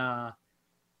then I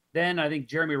think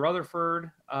Jeremy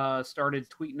Rutherford started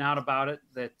tweeting out about it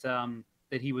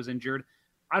that he was injured.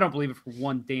 I don't believe it for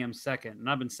one damn second. And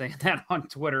I've been saying that on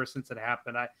Twitter since it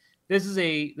happened. This is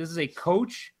a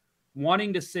coach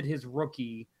wanting to sit his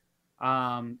rookie.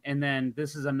 And then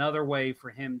this is another way for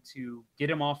him to get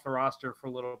him off the roster for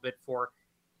a little bit for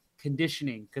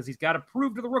conditioning, because he's got to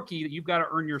prove to the rookie that you've got to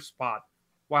earn your spot,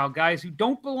 while guys who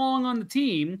don't belong on the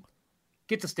team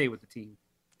get to stay with the team.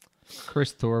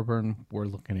 Chris Thorburn, we're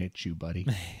looking at you, buddy.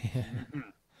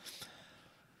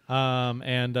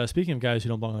 And speaking of guys who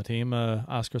don't belong on the team,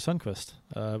 Oscar Sundqvist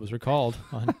was recalled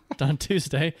on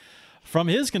Tuesday from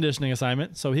his conditioning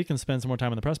assignment, so he can spend some more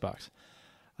time in the press box.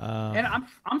 And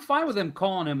I'm fine with him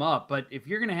calling him up, but if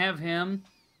you're going to have him,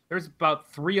 there's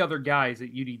about 3 other guys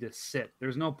that you need to sit.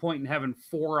 There's no point in having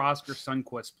 4 Oscar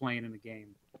Sundqvist playing in the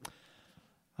game.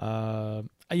 I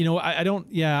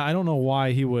don't know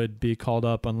why he would be called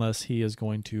up unless he is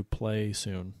going to play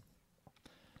soon.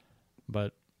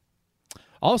 But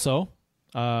also,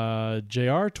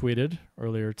 JR tweeted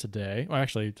earlier today, or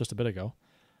actually just a bit ago,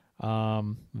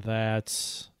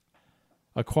 that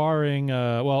acquiring,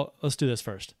 let's do this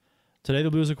first. Today the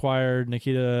Blues acquired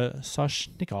Nikita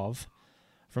Soshnikov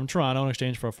from Toronto in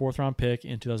exchange for a 4th-round pick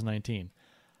in 2019.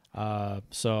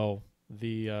 So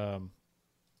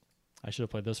I should have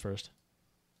played this first.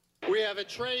 We have a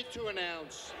trade to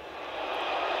announce.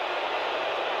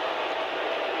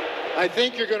 I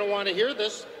think you're going to want to hear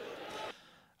this.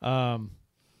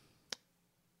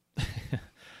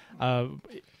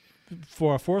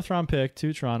 For a 4th-round pick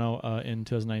to Toronto in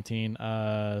 2019,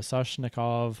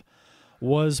 Soshnikov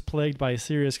was plagued by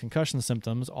serious concussion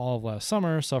symptoms all of last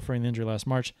summer, suffering the injury last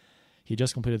March. He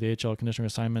just completed the HL conditioning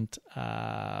assignment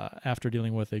after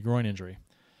dealing with a groin injury.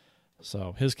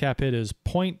 So his cap hit is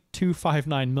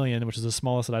 $0.259 million, which is the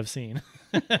smallest that I've seen.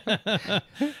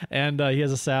 And he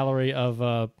has a salary of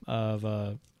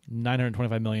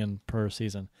 $925 million per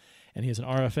season, and he has an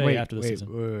RFA after the season.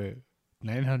 Wait.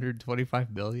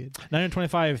 $925 million?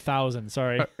 925,000.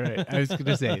 Sorry. Right. I was going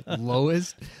to say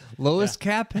lowest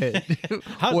cap hit.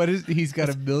 What is? He's got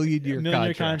a $1 million year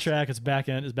contract. It's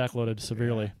backloaded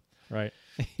severely. Yeah. Right.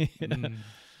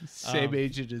 Same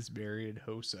agent as Marian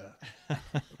Hossa.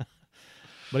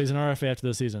 But he's an RFA after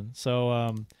this season. So,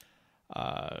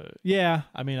 I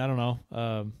don't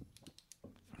know.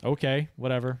 Okay,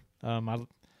 whatever.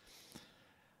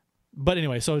 But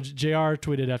anyway, so JR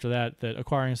tweeted after that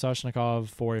acquiring Soshnikov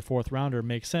for a 4th-rounder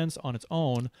makes sense on its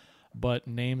own, but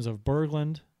names of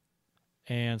Berglund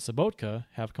and Sobotka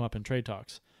have come up in trade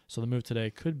talks. So the move today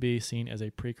could be seen as a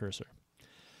precursor.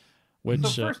 So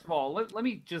first of all, let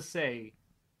me just say,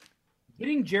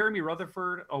 getting Jeremy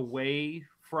Rutherford away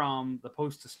from the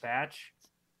Post-Dispatch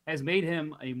has made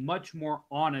him a much more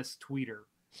honest tweeter.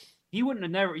 He would have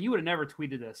never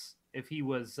tweeted this if he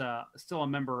was still a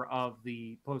member of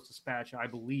the Post-Dispatch, I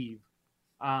believe.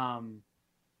 Because,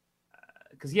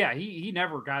 he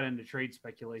never got into trade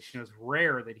speculation. It was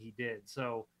rare that he did.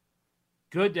 So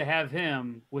good to have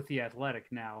him with the Athletic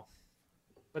now.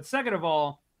 But second of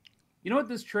all, you know what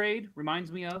this trade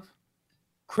reminds me of?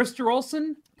 Krister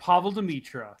Olsson, Pavel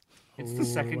Demitra. It's the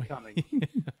second coming.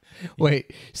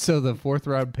 Wait, so the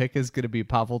 4th-round pick is going to be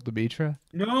Pavel Demitra?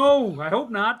 No, I hope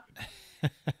not.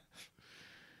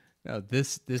 No,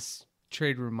 this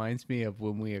trade reminds me of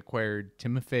when we acquired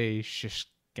Timofey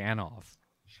Shishkanov.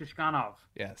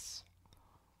 Yes.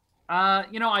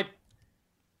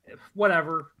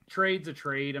 Whatever. Trade's a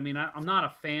trade. I mean, I'm not a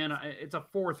fan. It's a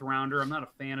 4th-rounder. I'm not a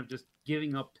fan of just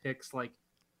giving up picks like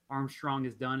Armstrong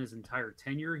has done his entire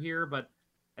tenure here. But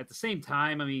at the same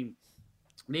time, I mean,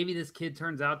 maybe this kid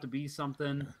turns out to be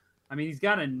something. I mean, he's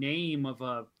got a name of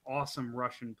a awesome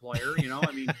Russian player,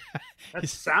 I mean, that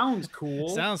sounds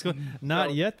cool. Sounds cool.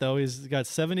 Not yet, though. He's got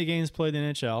 70 games played in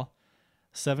the NHL,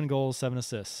 7 goals, 7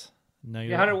 assists.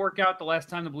 How did it work out the last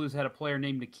time the Blues had a player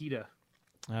named Nikita?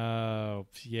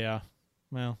 Yeah.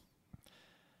 Well,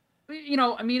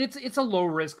 I mean, it's a low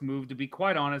risk move, to be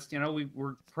quite honest.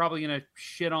 We're probably going to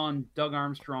shit on Doug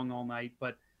Armstrong all night,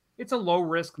 but it's a low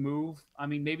risk move. I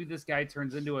mean, maybe this guy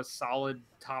turns into a solid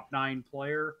top 9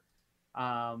 player.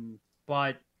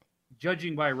 But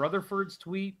judging by Rutherford's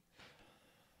tweet,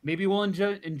 maybe we'll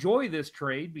enjoy this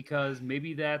trade because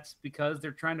maybe that's because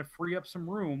they're trying to free up some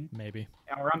room. Maybe.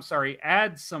 Or I'm sorry,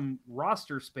 add some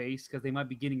roster space because they might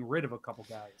be getting rid of a couple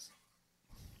guys.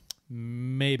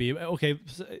 Maybe. Okay,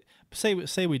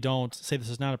 say we don't. Say this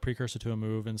is not a precursor to a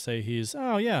move and say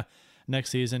next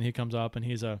season he comes up and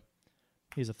he's a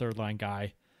 3rd-line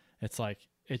guy.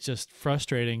 It's just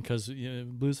frustrating because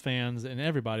Blues fans and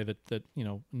everybody that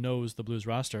knows the Blues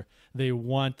roster,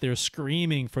 they're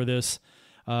screaming for this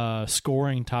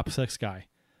scoring top 6 guy.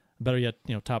 Better yet,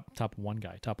 top 1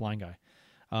 guy, top line guy.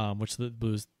 which the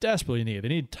Blues desperately need. They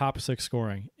need top 6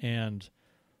 scoring, and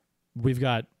we've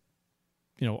got,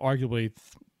 arguably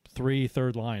 3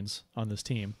 third lines on this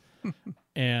team,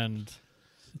 and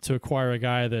to acquire a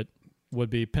guy that would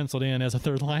be penciled in as a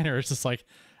third liner, it's just like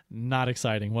not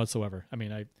exciting whatsoever. I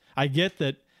mean, I get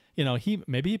that,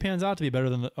 he pans out to be better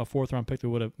than a 4th round pick that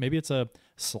would have. Maybe it's a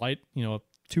slight,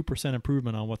 2%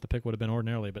 improvement on what the pick would have been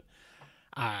ordinarily, but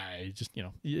I just,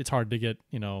 it's hard to get,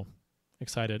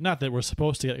 excited. Not that we're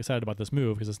supposed to get excited about this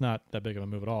move, because it's not that big of a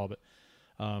move at all, but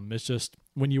it's just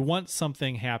when you want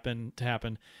something to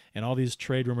happen, and all these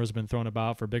trade rumors have been thrown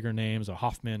about for bigger names, or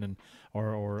Hoffman and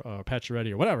or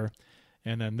Pacioretty or whatever,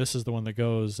 and then this is the one that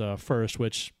goes first,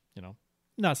 which,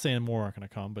 not saying more aren't going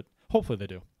to come, but hopefully they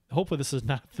do. Hopefully this is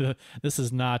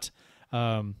not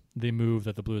the move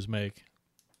that the Blues make,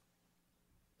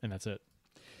 and that's it.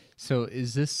 So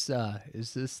is this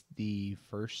the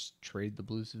first trade the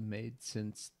Blues have made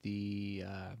since the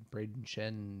Braden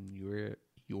Shen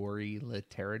Yuri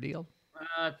Laterra deal?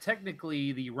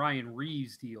 Technically, the Ryan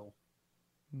Reeves deal.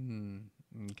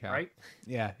 Okay. Right?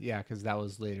 Yeah, because that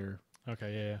was later.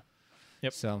 Okay, yeah.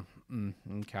 Yep. So,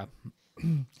 okay.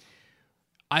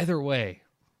 Either way,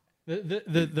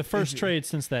 the first trade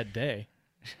since that day.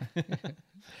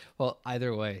 Well,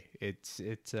 either way, it's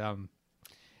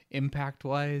impact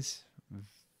wise,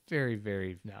 very,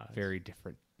 very, very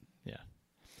different. Yeah.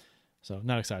 So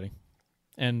not exciting.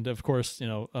 And of course,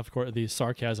 the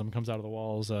sarcasm comes out of the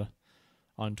walls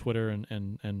on Twitter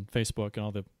and Facebook, and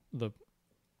all the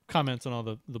comments on all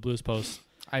the Blues posts.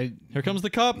 Here comes the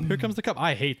cup. Here comes the cup.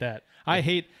 I hate that. I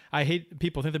hate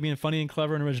people think they're being funny and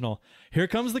clever and original. Here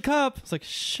comes the cup. It's like,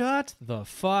 shut the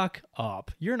fuck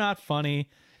up. You're not funny.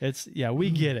 We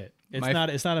get it.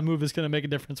 It's not a move that's going to make a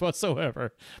difference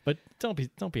whatsoever. But don't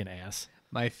be an ass.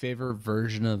 My favorite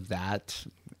version of that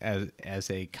as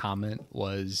a comment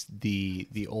was the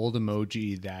old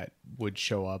emoji that would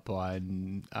show up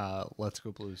on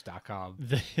letsgoblues.com.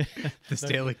 The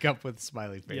Stanley Cup with a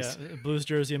smiley face. Yeah, Blues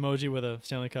jersey emoji with a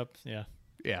Stanley Cup. Yeah.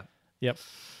 Yeah. Yep.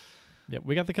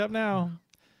 We got the cup now.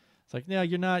 It's like, yeah,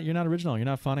 you're not original. You're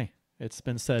not funny. It's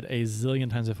been said a zillion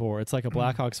times before. It's like a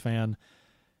Blackhawks fan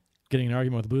getting an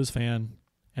argument with a Blues fan,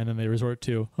 and then they resort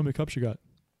to, how many cups you got?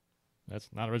 That's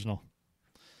not original.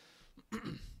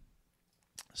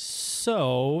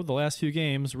 So, the last few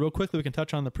games, real quickly, we can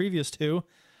touch on the previous 2.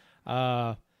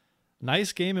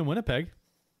 Nice game in Winnipeg.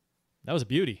 That was a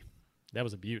beauty. That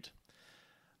was a beaut.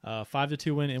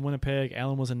 5-2 win in Winnipeg.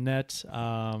 Allen was in net.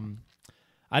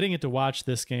 I didn't get to watch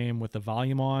this game with the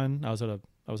volume on. I was at a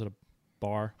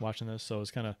bar watching this, so it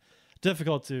was kind of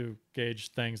difficult to gauge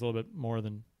things a little bit more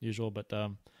than usual, but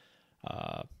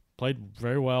played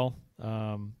very well.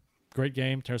 Great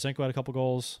game. Tarasenko had a couple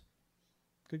goals.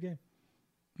 Good game.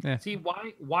 Yeah. See,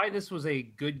 why this was a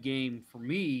good game for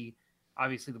me,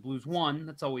 obviously the Blues won.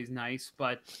 That's always nice,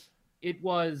 but it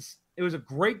was a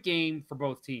great game for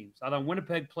both teams. I thought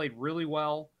Winnipeg played really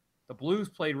well. The Blues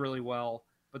played really well,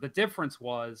 but the difference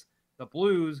was the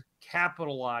Blues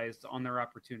capitalized on their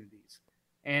opportunities.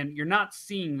 And you're not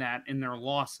seeing that in their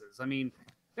losses. I mean,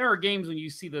 there are games when you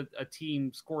see a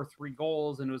team score 3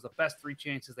 goals and it was the best 3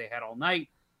 chances they had all night.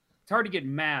 It's hard to get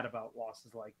mad about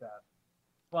losses like that.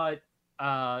 But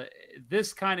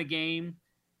this kind of game,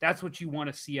 that's what you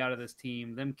want to see out of this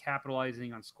team, them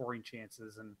capitalizing on scoring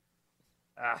chances. And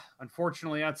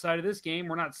unfortunately, outside of this game,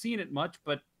 we're not seeing it much,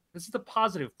 but this is the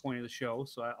positive point of the show,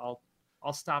 so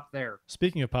I'll stop there.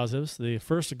 Speaking of positives, the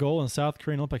first goal in South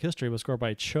Korean Olympic history was scored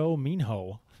by Cho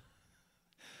Minho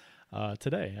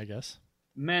today, I guess.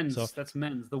 Men's. So, that's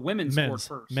men's. The women scored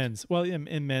first. Men's. Well,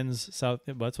 in men's South.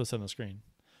 Well, that's what's on the screen.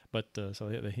 But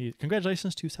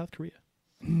congratulations to South Korea,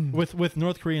 with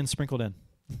North Koreans sprinkled in.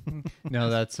 No,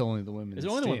 that's only the women's. Is it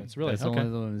only the team. women's? Really? That's Okay.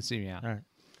 only the women's team. Yeah. All right.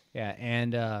 Yeah,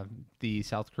 and the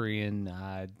South Korean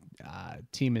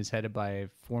team is headed by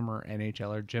former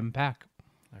NHLer Jim Pack.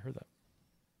 I heard that.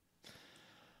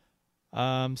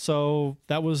 So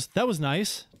that was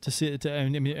nice to see.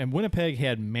 And Winnipeg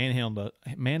had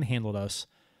manhandled us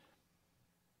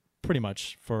pretty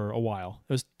much for a while.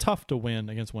 It was tough to win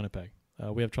against Winnipeg.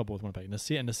 We have trouble with Winnipeg,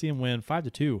 and to see him win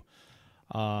 5-2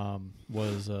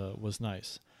 was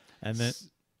nice. And then,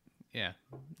 yeah.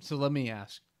 So let me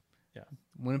ask. Yeah,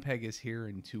 Winnipeg is here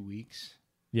in 2 weeks.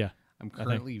 Yeah, I'm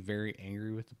currently very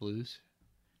angry with the Blues.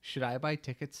 Should I buy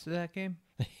tickets to that game?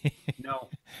 No.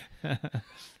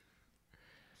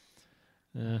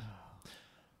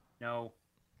 No.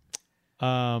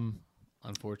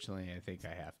 Unfortunately, I think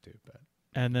I have to. But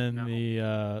and then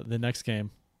the next game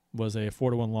was a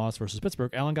 4-1 loss versus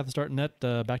Pittsburgh. Allen got the start in net,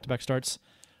 back-to-back starts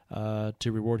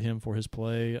to reward him for his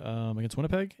play against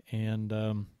Winnipeg,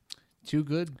 and 2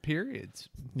 good periods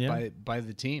by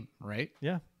the team, right?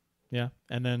 Yeah.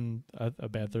 And then a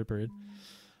bad third period.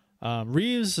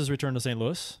 Reeves has returned to St.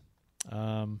 Louis.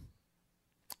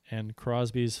 And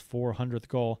Crosby's 400th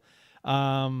goal.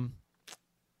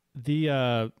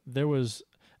 There was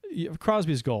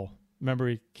Crosby's goal. Remember,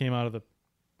 he came out of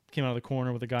the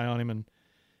corner with a guy on him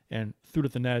and threw it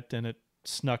at the net, and it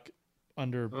snuck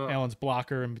under Allen's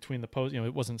blocker and between the post.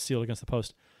 It wasn't sealed against the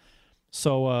post.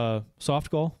 So soft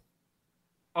goal.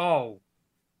 Oh,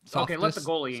 Softest. okay. Let the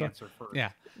goalie answer first.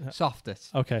 Yeah,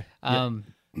 softest. Okay.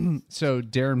 So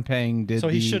Darren Pang did. So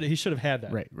he should have had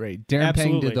that. Right. Darren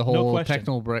Absolutely. Pang did the No whole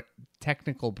question.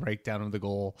 technical breakdown of the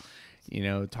goal.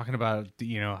 Talking about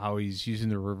how he's using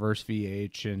the reverse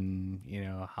VH and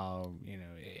how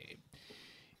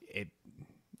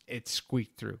it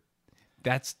squeaked through.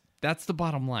 That's the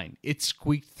bottom line. It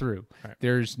squeaked through. Right.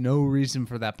 There's no reason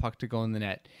for that puck to go in the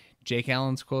net. Jake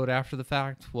Allen's quote after the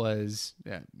fact was,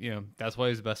 that's why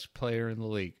he's the best player in the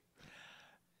league.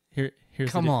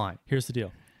 Here's Come on. Here's the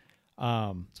deal.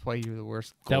 That's why you're the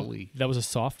worst goalie. That was a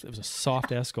soft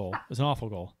ass goal. It was an awful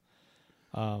goal.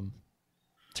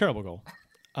 Terrible goal.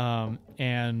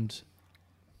 And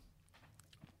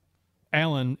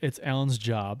it's Allen's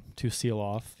job to seal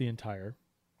off the entire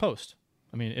post.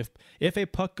 I mean, if a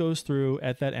puck goes through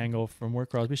at that angle from where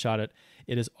Crosby shot it,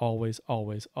 it is always,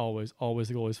 always, always, always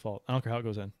the goalie's fault. I don't care how it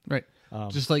goes in. Right.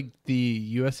 Just like the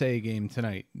USA game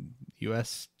tonight.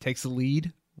 U.S. takes the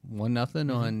lead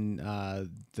 1-0 on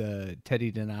the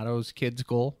Teddy Donato's kid's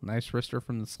goal. Nice wrister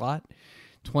from the slot.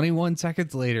 21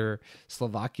 seconds later,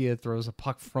 Slovakia throws a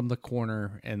puck from the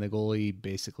corner, and the goalie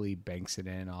basically banks it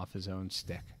in off his own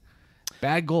stick.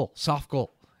 Bad goal. Soft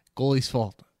goal. Goalie's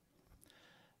fault.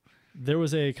 There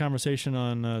was a conversation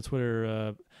on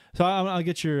Twitter. So I'll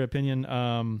get your opinion.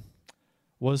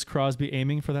 Was Crosby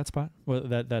aiming for that spot?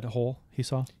 That hole he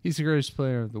saw? He's the greatest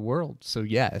player of the world, so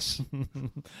yes.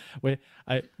 Wait,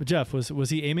 Jeff, was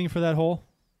he aiming for that hole?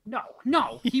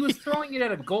 No. He was throwing it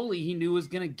at a goalie he knew was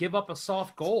going to give up a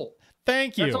soft goal.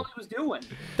 Thank you. That's all he was doing.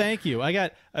 Thank you. I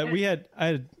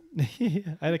had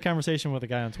a conversation with a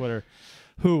guy on Twitter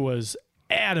who was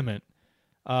adamant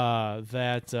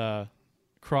that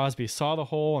Crosby saw the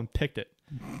hole and picked it,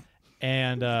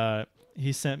 and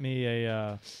he sent me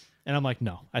and I'm like,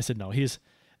 no. I said no.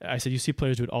 I said you see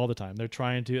players do it all the time.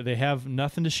 They have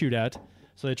nothing to shoot at,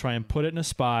 so they try and put it in a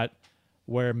spot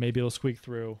where maybe it'll squeak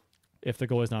through if the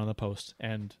goalie's not on the post.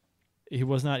 And he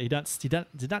did not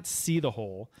see the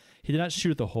hole. He did not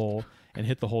shoot at the hole and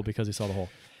hit the hole because he saw the hole.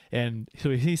 And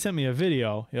so he sent me a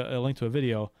link to a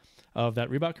video of that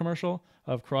Reebok commercial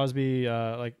of Crosby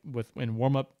in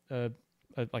warm up,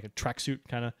 like a tracksuit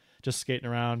kind of just skating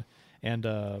around and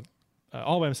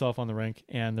all by himself on the rink.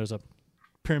 And there's a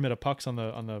pyramid of pucks on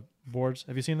the boards.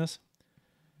 Have you seen this?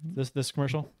 This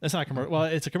commercial? It's not a commercial. Well,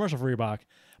 it's a commercial for Reebok,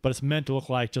 but it's meant to look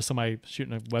like just somebody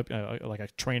shooting like a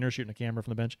trainer shooting a camera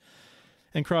from the bench.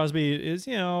 And Crosby is,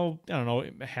 I don't know,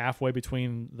 halfway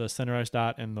between the center ice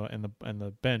dot and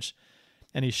the bench,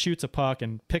 and he shoots a puck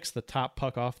and picks the top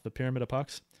puck off the pyramid of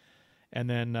pucks, and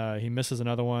then he misses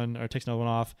another one or takes another one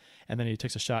off, and then he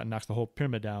takes a shot and knocks the whole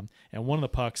pyramid down. And one of the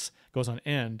pucks goes on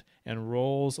end and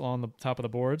rolls on the top of the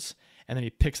boards, and then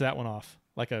he picks that one off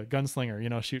like a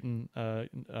gunslinger, shooting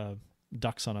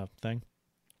ducks on a thing.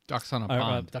 Ducks on a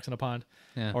pond. Ducks on a pond.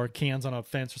 Yeah. Or cans on a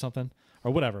fence or something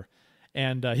or whatever.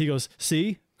 And he goes,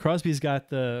 see, Crosby's got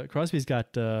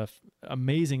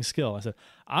amazing skill. I said,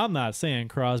 I'm not saying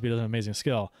Crosby doesn't have amazing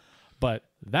skill, but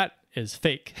that is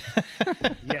fake.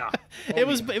 Yeah. It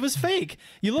was fake.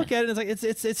 You look at it, it's like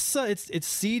it's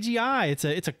CGI.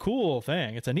 It's a cool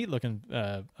thing. It's a neat looking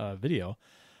video.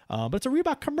 But it's a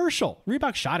Reebok commercial.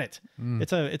 Reebok shot it.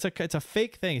 It's a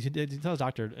fake thing. He tells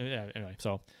doctor. Anyway,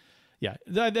 so yeah,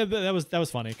 that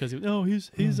was funny because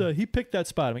he picked that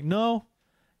spot. I'm like, no,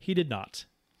 he did not.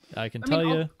 I tell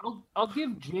you. I'll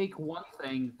give Jake one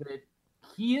thing, that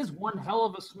he is one hell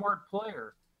of a smart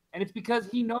player, and it's because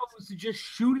he knows to just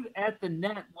shoot it at the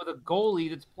net with a goalie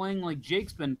that's playing like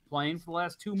Jake's been playing for the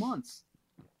last 2 months.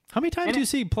 How many times do you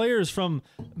see players from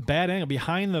bad angle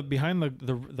behind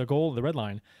the goal, the red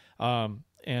line,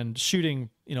 and shooting,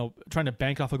 trying to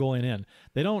bank off a goalie and in?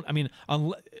 They don't. I mean,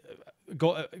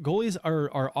 goalies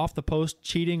are off the post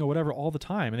cheating or whatever all the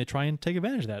time, and they try and take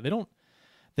advantage of that.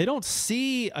 They don't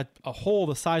see a hole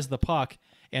the size of the puck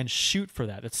and shoot for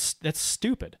that. That's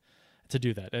stupid to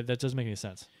do that. That doesn't make any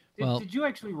sense. Did you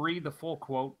actually read the full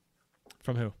quote?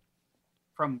 From who?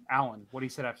 From Allen, what he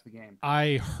said after the game.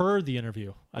 I heard the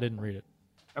interview. I didn't read it.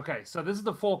 Okay, so this is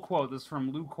the full quote. This is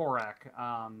from Lou Korak.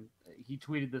 He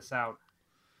tweeted this out.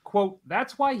 Quote,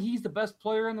 "That's why he's the best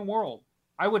player in the world.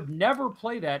 I would never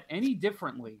play that any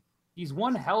differently. He's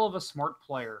one hell of a smart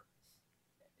player.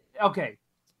 Okay.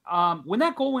 When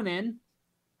that goal went in,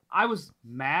 I was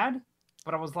mad,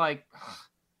 but I was like,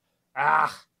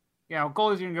 goalies are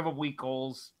going to give up weak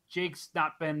goals. Jake's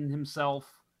not been himself.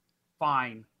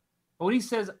 Fine. But when he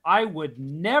says, I would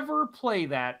never play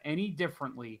that any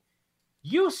differently,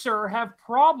 you, sir, have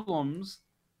problems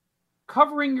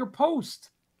covering your post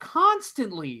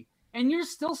constantly, and you're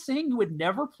still saying you would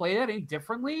never play that any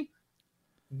differently?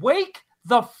 Wake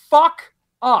the fuck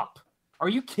up. Are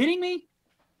you kidding me?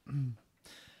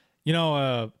 You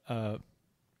know,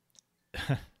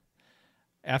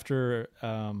 after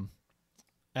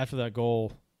that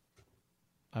goal,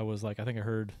 I was like, I think I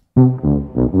heard.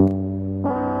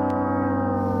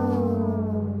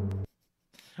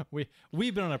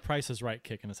 We've been on a Price is Right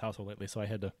kick in this household lately, so I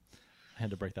had to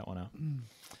break that one out.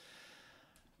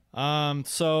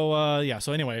 So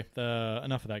anyway,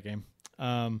 enough of that game.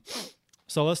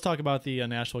 So let's talk about the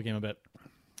Nashville game a bit.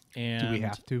 And do we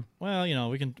have to? Well,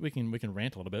 we can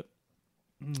rant a little bit.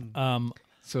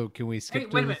 So can we skip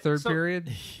wait to a the minute. third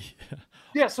period?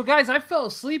 Yeah, so guys, I fell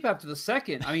asleep after the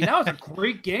second. I mean, that was a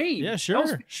great game. Yeah, That sure.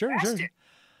 was fantastic.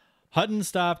 Hutton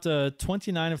stopped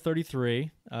 29 of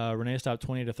 33. Renee stopped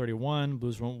 28 of 31.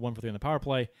 Blues 1 for 3 on the power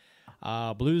play.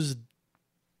 Blues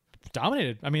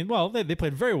dominated. I mean, well, they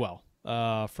played very well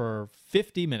for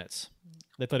 50 minutes.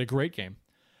 They played a great game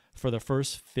for the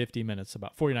first 50 minutes,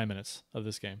 about 49 minutes of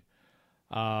this game.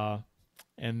 And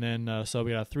then so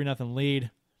we got a 3-0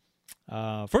 lead.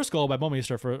 First goal by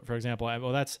Bouwmeester, for example.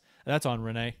 Well, that's on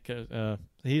Renee.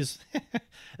 He's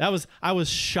I was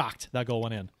shocked that goal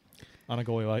went in on a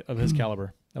goalie of his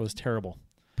caliber. That was terrible.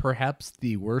 Perhaps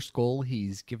the worst goal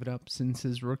he's given up since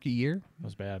his rookie year. It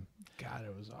was bad. God,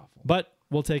 it was awful. But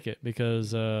we'll take it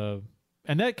because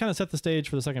and that kind of set the stage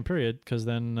for the second period because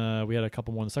then we had a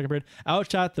couple more in the second period.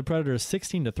 Outshot the Predators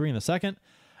 16-3 in the second.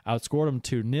 Outscored them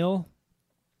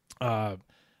 2-0.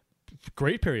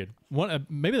 Great period.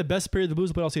 Maybe the best period the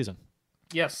Blues have played all season.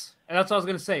 Yes, and that's what I was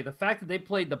going to say. The fact that they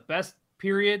played the best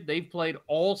period they've played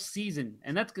all season,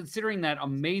 and that's considering that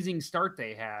amazing start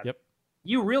they had. Yep.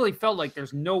 You really felt like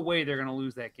there's no way they're going to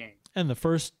lose that game. And the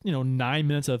first 9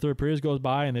 minutes of the third period goes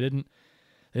by, and they didn't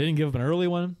give up an early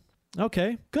one.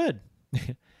 Okay, good.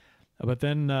 But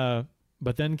then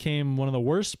came one of the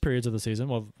worst periods of the season.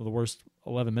 Well, the worst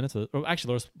 11 minutes the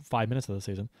worst 5 minutes of the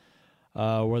season.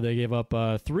 Where they gave up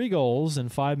 3 goals in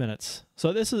 5 minutes.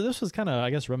 So this was kind of, I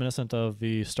guess, reminiscent of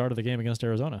the start of the game against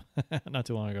Arizona not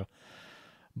too long ago.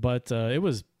 But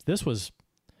this was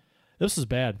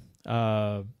bad.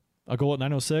 A goal at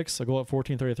 9:06, a goal at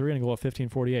 14:33, and a goal at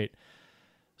 15:48.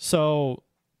 So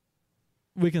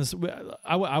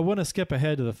I want to skip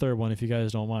ahead to the third one if you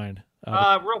guys don't mind.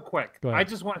 Real quick, go ahead. I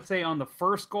just want to say on the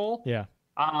first goal, Yeah.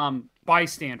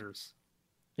 Bystanders.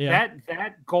 Yeah.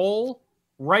 That goal.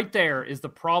 Right there is the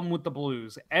problem with the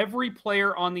Blues. Every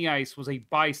player on the ice was a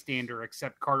bystander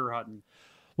except Carter Hutton.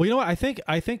 Well, you know what? I think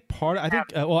I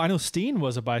know Steen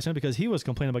was a bystander because he was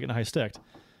complaining about getting high sticked.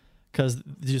 Because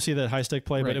did you see that high stick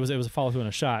play? Right. But it was a follow through and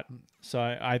a shot. So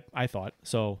I thought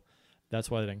so. That's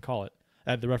why they didn't call it.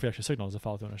 The referee actually signaled as a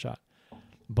follow through and a shot.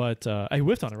 But he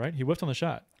whiffed on it, right? He whiffed on the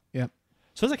shot. Yeah.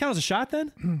 So does that count as a shot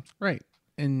then? Right.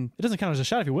 And It doesn't count as a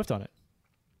shot if he whiffed on it.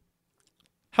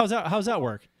 How's that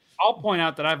work? I'll point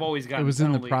out that I've always gotten it was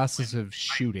in the penalties process when of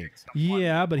shooting.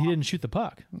 Yeah, but he didn't shoot the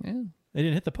puck. Yeah. They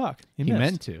didn't hit the puck. He He missed.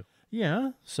 meant to.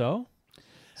 Yeah. So.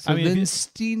 So I mean, if then you-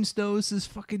 Steen's nose is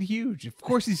fucking huge. Of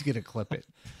course he's going to clip it.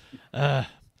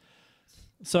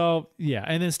 So yeah,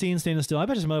 and then Steen standing still. I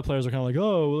bet some other players are kind of like,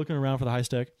 oh, we're looking around for the high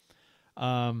stick.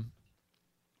 But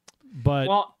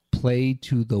Well, Play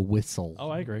to the whistle.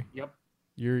 I agree. yep.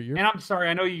 You're And I'm sorry,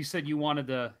 I know you said you wanted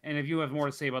to, and if you have more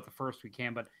to say about the first, we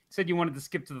can, but you said you wanted to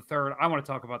skip to the third. I want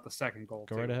to talk about the second goal.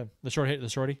 go too. right ahead. The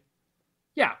shorty.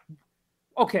 Yeah.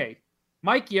 Okay.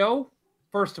 Mike Yeo,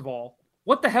 first of all,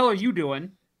 what the hell are you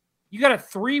doing? You got a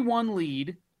 3-1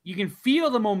 lead. You can feel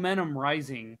the momentum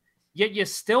rising, yet you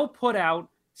still put out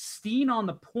Steen on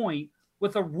the point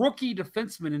with a rookie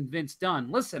defenseman in Vince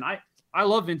Dunn. Listen, I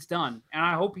love Vince Dunn, and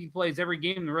I hope he plays every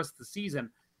game the rest of the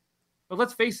season. But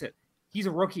let's face it, he's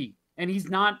a rookie, and he's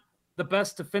not the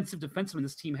best defensive defenseman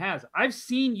this team has. I've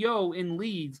seen Yeo in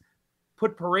leads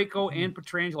put Parayko and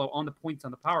Pietrangelo on the points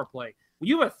on the power play. When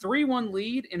you have a 3-1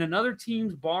 lead in another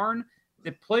team's barn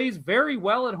that plays very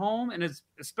well at home and is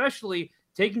especially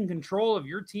taking control of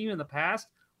your team in the past,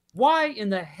 why in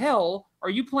the hell are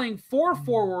you playing 4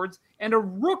 forwards and a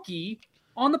rookie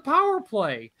on the power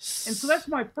play? And so that's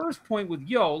my first point with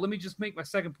Yeo. Let me just make my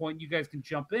second point. You guys can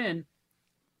jump in.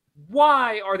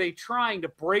 Why are they trying to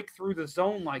break through the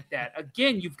zone like that?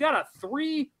 Again, you've got a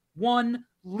 3-1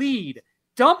 lead.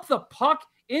 Dump the puck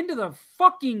into the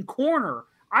fucking corner.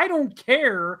 I don't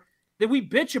care that we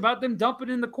bitch about them dumping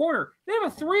in the corner. They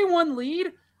have a 3-1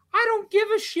 lead. I don't give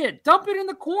a shit. Dump it in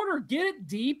the corner. Get it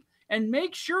deep and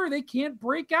make sure they can't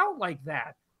break out like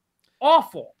that.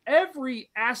 Awful. Every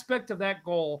aspect of that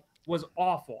goal was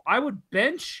awful. I would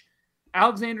bench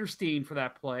Alexander Steen for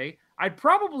that play. I'd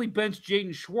probably bench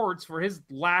Jaden Schwartz for his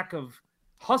lack of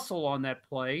hustle on that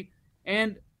play.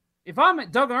 And if I'm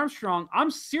at Doug Armstrong,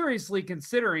 I'm seriously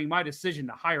considering my decision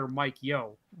to hire Mike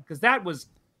Yeo because that was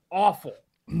awful.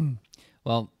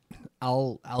 Well,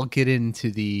 I'll get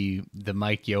into the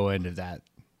Mike Yeo end of that,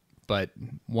 but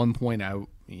one point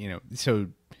so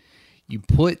you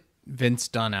put Vince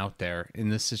Dunn out there in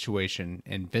this situation,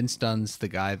 and Vince Dunn's the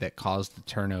guy that caused the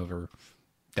turnover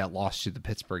that lost you the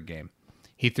Pittsburgh game.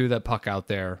 He threw that puck out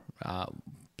there,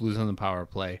 Blues on the power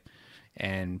play,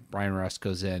 and Brian Rust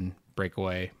goes in,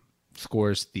 breakaway,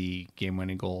 scores the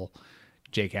game-winning goal.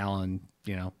 Jake Allen,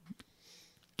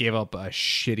 gave up a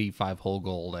shitty 5-hole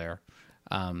goal there.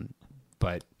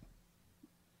 But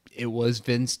it was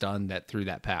Vince Dunn that threw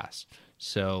that pass.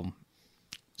 So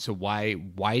why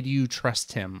do you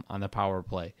trust him on the power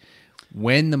play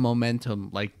when the momentum,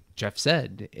 like Jeff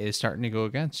said, is starting to go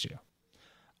against you?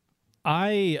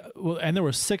 And there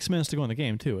were 6 minutes to go in the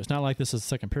game too. It's not like this is the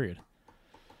second period.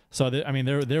 So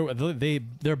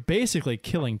they're basically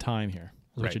killing time here.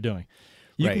 Is what you're doing.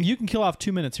 You can kill off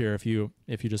 2 minutes here if you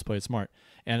just play it smart.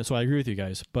 And so I agree with you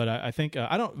guys. But I think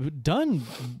Dunn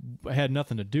had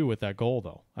nothing to do with that goal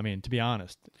though. I mean, to be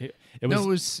honest, it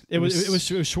was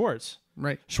Schwartz.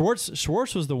 Right.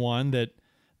 Schwartz was the one that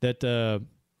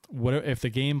if the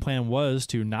game plan was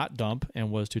to not dump and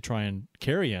was to try and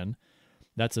carry in,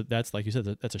 that's like you said,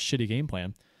 that's a shitty game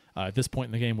plan at this point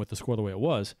in the game with the score the way it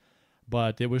was.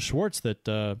 But it was Schwartz that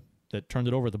turned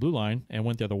it over at the blue line and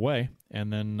went the other way,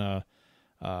 and then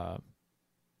Shen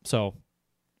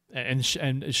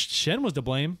was to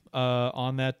blame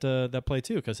on that play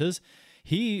too, because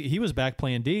he was back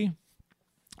playing D,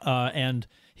 and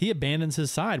he abandons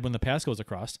his side when the pass goes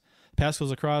across.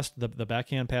 The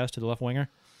backhand pass to the left winger.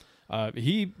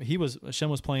 Shen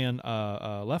was playing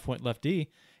left D,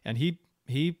 and he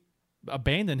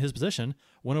abandoned his position,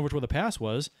 went over to where the pass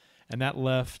was, and that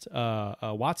left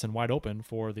Watson wide open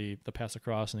for the pass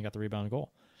across, and they got the rebound and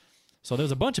goal. So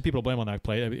there's a bunch of people to blame on that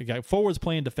play. You got forwards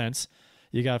playing defense.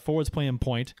 You got forwards playing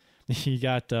point. You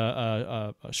got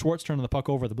Schwartz turning the puck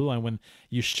over at the blue line when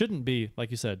you shouldn't be, like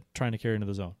you said, trying to carry into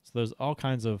the zone. So there's all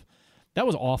kinds of. That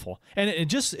was awful, and it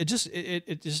just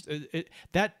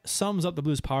that sums up the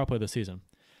Blues power play this season.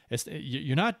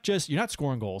 You're not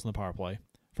scoring goals in the power play,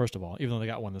 first of all, even though they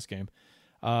got one this game,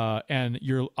 and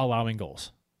you're allowing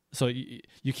goals. So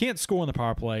you can't score on the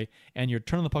power play, and you're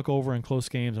turning the puck over in close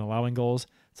games and allowing goals.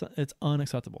 It's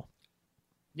unacceptable.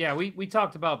 Yeah, we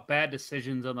talked about bad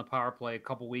decisions on the power play a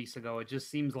couple weeks ago. It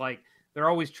just seems like they're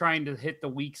always trying to hit the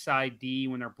weak side D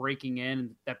when they're breaking in,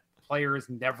 and that player is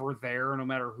never there, no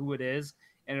matter who it is,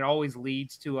 and it always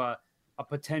leads to a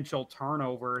potential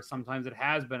turnover. Sometimes it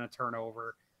has been a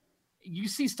turnover. You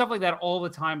see stuff like that all the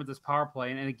time at this power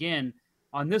play, and again,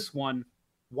 on this one,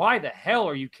 why the hell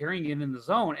are you carrying it in the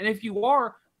zone? And if you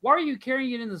are, why are you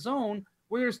carrying it in the zone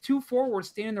where there's 2 forwards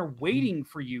standing there waiting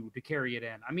for you to carry it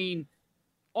in? I mean,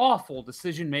 awful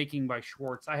decision-making by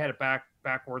Schwartz. I had it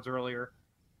backwards earlier.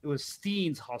 It was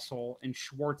Steen's hustle and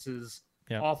Schwartz's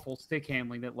awful stick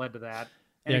handling that led to that.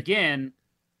 And again,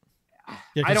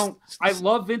 I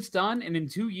love Vince Dunn, and in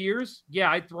 2 years,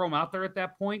 I'd throw him out there at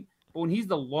that point. But when he's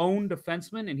the lone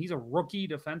defenseman and he's a rookie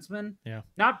defenseman,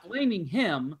 not blaming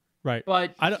him, right?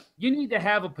 But you need to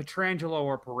have a Pietrangelo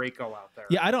or Parayko out there.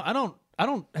 Yeah, I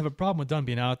don't have a problem with Dunn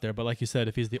being out there, but like you said,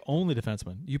 if he's the only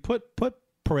defenseman, you put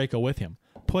Parayko with him,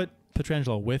 put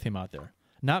Pietrangelo with him out there,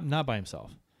 not by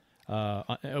himself,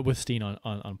 with Steen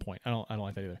on point. I don't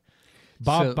like that either.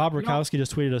 Bob Rakowski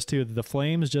just tweeted us too. The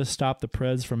Flames just stopped the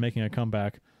Preds from making a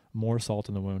comeback. More salt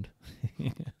in the wound.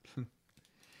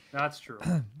 That's true.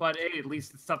 But hey, at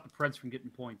least it stopped the Preds from getting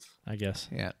points, I guess.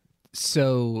 Yeah.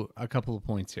 So a couple of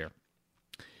points here.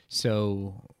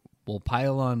 So we'll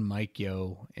pile on Mike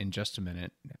Yeo in just a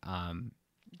minute.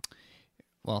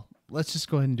 Well, let's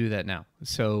just go ahead and do that now.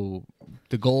 So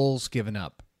the goals given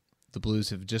up. The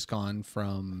Blues have just gone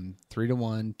from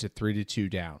 3-1 to 3-2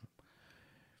 down.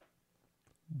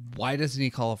 Why doesn't he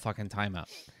call a fucking timeout?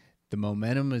 The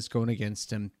momentum is going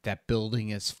against him. That building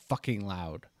is fucking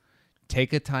loud.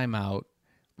 Take a timeout.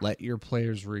 Let your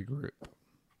players regroup.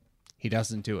 He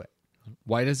doesn't do it.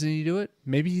 Why doesn't he do it?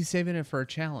 Maybe he's saving it for a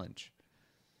challenge.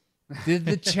 Did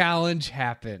the challenge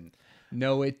happen?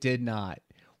 No, it did not.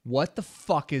 What the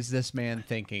fuck is this man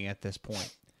thinking at this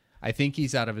point? I think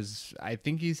he's out of his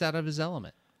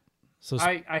element. So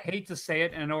I hate to say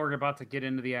it, and I know we're about to get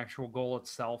into the actual goal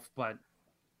itself, but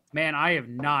man, I have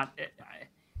not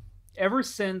ever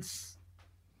since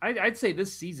I'd say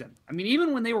this season. I mean,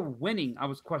 even when they were winning, I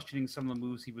was questioning some of the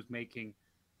moves he was making.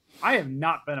 I have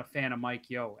not been a fan of Mike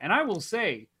Yeo, and I will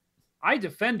say, I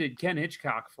defended Ken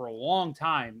Hitchcock for a long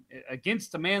time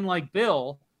against a man like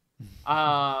Bill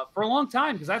for a long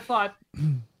time because I thought,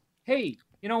 hey,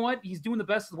 you know what? He's doing the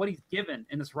best of what he's given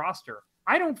in this roster.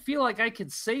 I don't feel like I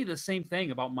could say the same thing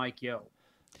about Mike Yeo.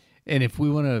 And if we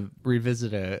want to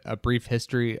revisit a brief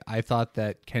history, I thought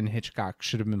that Ken Hitchcock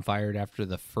should have been fired after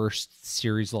the first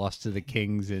series loss to the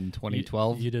Kings in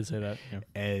 2012. You did say that. Yeah.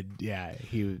 And yeah,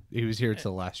 he was here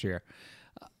till last year.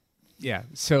 Yeah.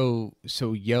 So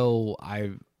Yeo,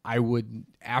 I would,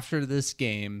 after this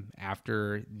game,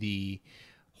 after the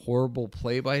horrible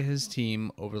play by his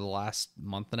team over the last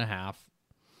month and a half,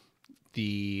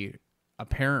 the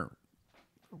apparent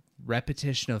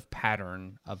repetition of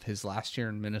pattern of his last year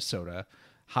in Minnesota,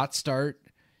 hot start,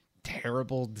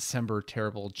 terrible December,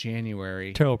 terrible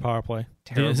January, terrible power play,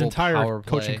 his entire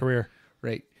coaching career.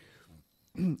 Right.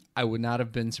 I would not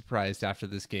have been surprised after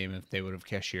this game if they would have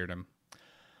cashiered him.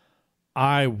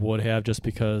 I would have, just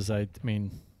because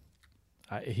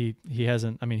he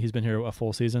hasn't. I mean, he's been here a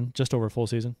full season, just over a full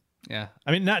season. Yeah.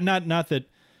 I mean, not that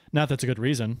that's a good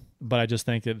reason, but I just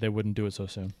think that they wouldn't do it so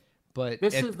soon. But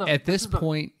at this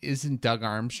point, isn't Doug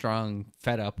Armstrong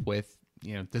fed up with,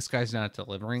 this guy's not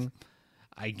delivering?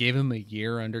 I gave him a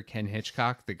year under Ken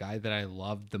Hitchcock, the guy that I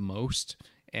loved the most,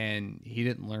 and he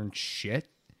didn't learn shit.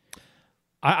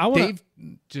 Dave,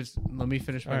 just let me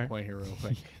finish my point here real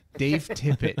quick. Dave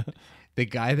Tippett, the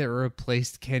guy that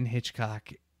replaced Ken Hitchcock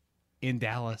in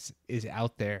Dallas, is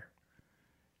out there.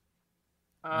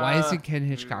 Why isn't Ken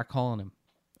Hitchcock calling him?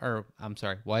 Or, I'm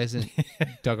sorry, why isn't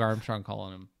Doug Armstrong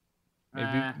calling him?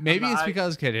 Maybe it's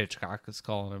because Ken Hitchcock is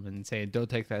calling him and saying, don't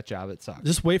take that job, it sucks.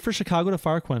 Just wait for Chicago to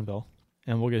fire Quenneville,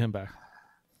 and we'll get him back.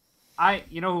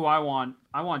 You know who I want?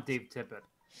 I want Dave Tippett.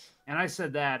 And I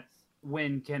said that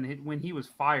when he was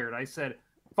fired. I said,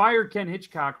 fire Ken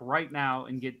Hitchcock right now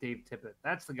and get Dave Tippett.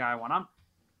 That's the guy I want.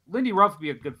 Lindy Ruff would be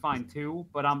a good find too,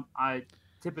 but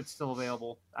Tippett's still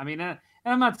available. I mean, and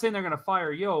I'm not saying they're going to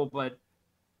fire Yeo, but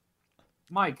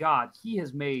my God, he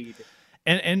has made...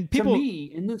 And people, to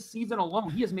me, in this season alone,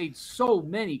 he has made so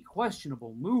many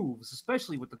questionable moves,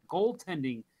 especially with the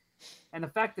goaltending and the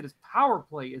fact that his power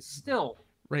play is still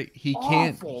right. He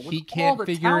awful can't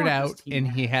figure it out, and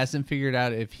he hasn't figured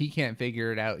out. If he can't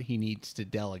figure it out, he needs to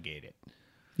delegate it.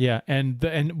 Yeah,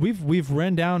 and we've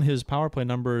ran down his power play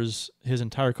numbers his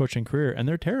entire coaching career, and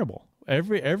they're terrible.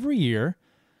 Every year,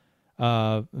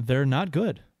 they're not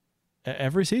good.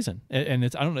 Every season, and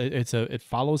it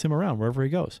follows him around wherever he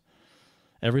goes.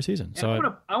 Every season. And so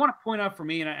I want to point out for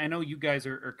me, and I know you guys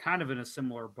are kind of in a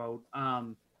similar boat.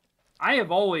 I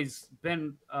have always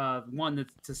been one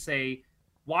to say,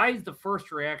 why is the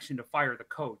first reaction to fire the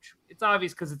coach? It's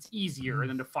obvious because it's easier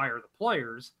than to fire the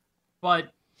players.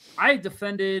 But I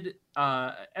defended,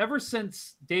 ever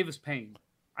since Davis Payne,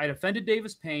 I defended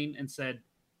Davis Payne and said,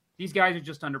 these guys are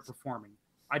just underperforming.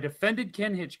 I defended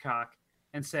Ken Hitchcock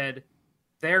and said,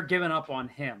 they're giving up on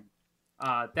him.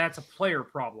 That's a player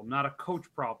problem, not a coach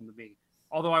problem to me.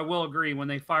 Although I will agree, when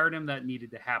they fired him, that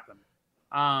needed to happen.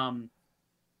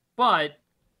 But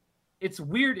it's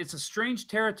weird. It's a strange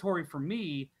territory for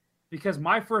me because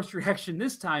my first reaction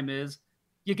this time is,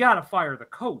 you got to fire the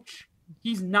coach.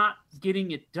 He's not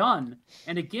getting it done.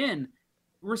 And again,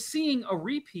 we're seeing a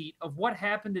repeat of what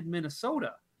happened in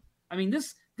Minnesota. I mean,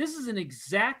 this is an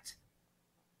exact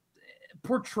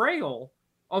portrayal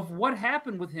of what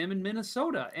happened with him in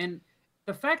Minnesota. And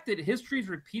the fact that history is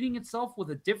repeating itself with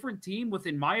a different team with,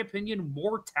 in my opinion,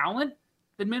 more talent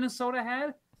than Minnesota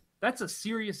had, that's a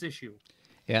serious issue.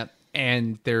 Yeah,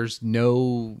 and there's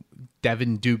no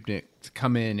Devin Dubnyk to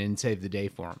come in and save the day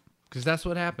for him, because that's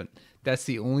what happened. That's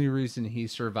the only reason he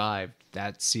survived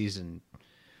that season.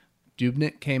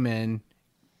 Dubnyk came in,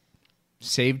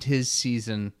 saved his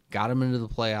season, got him into the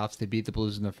playoffs. They beat the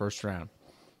Blues in the first round,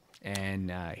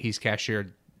 and he's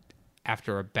cashiered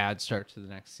after a bad start to the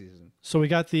next season. So we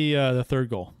got the third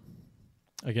goal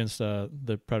against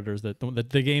the Predators,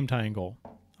 the game tying goal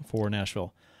for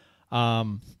Nashville.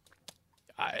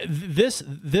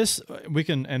 This we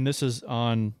can, and this is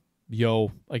on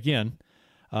Yeo again,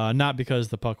 not because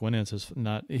the puck went in.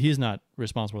 He's not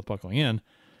responsible for the puck going in,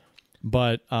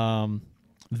 but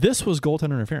this was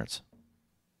goaltender interference.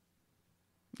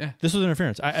 Yeah, this was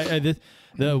interference.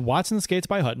 The Watson skates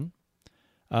by Hutton.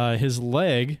 his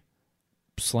leg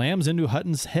slams into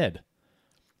Hutton's head,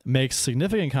 makes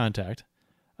significant contact.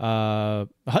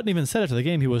 Hutton even said after the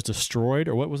game he was destroyed,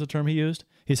 or what was the term he used?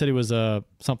 He said he was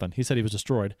something. He said he was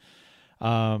destroyed.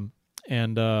 So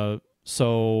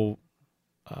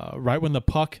right when the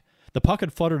puck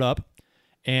had fluttered up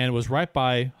and was right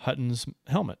by Hutton's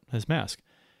helmet, his mask,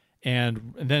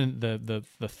 and then the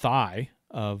thigh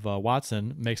of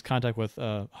Watson makes contact with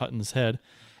Hutton's head,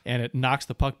 and it knocks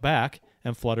the puck back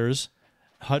and flutters.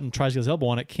 Hutton tries to get his elbow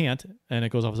on it, can't, and it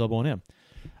goes off his elbow and in.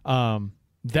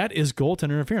 That is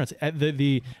goaltender interference.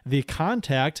 The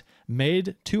contact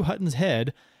made to Hutton's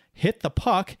head hit the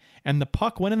puck, and the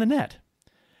puck went in the net.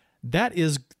 That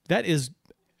is.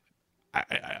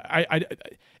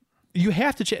 You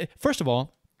have to first of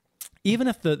all, even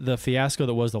if the fiasco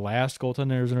that was the last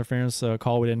goaltender's interference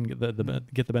call we didn't get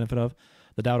the benefit of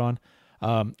the doubt on,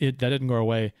 that didn't go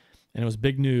away, and it was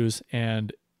big news.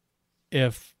 And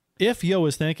if Yo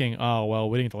is thinking, oh well,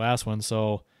 we didn't get the last one,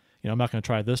 so I'm not going to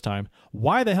try it this time.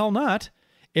 Why the hell not?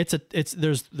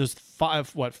 There's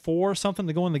 4 something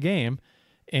to go in the game,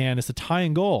 and it's a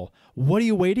tying goal. What are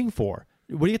you waiting for?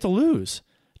 What do you get to lose?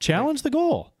 Challenge the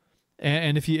goal.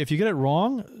 And if you get it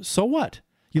wrong, so what?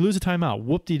 You lose a timeout.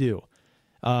 Whoop-de-doo.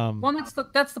 Well,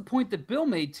 that's the point that Bill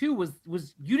made too.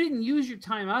 Was you didn't use your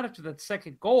timeout after that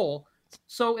second goal,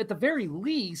 so at the very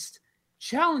least,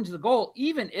 challenge the goal.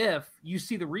 Even if you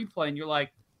see the replay and you're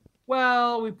like,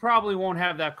 well, we probably won't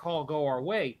have that call go our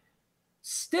way.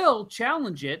 Still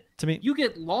challenge it. To me, you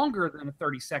get longer than a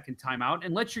 30-second timeout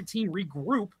and let your team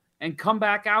regroup and come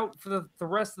back out for the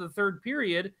rest of the third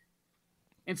period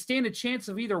and stand a chance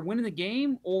of either winning the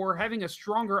game or having a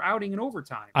stronger outing in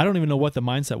overtime. I don't even know what the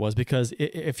mindset was, because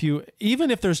even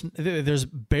if there's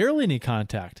barely any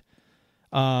contact,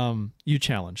 you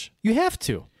challenge. You have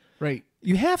to. Right.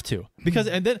 You have to, because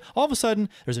and then all of a sudden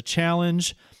there's a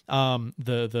challenge. They're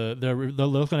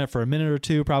looking at it for a minute or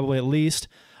two, probably at least.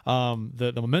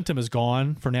 The momentum is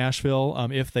gone for Nashville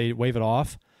if they wave it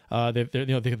off. They've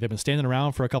been standing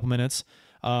around for a couple minutes,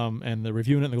 and they're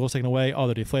reviewing it, and the goal's taken away. Oh,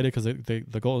 they're deflated because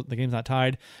the game's not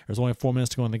tied. There's only 4 minutes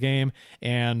to go in the game,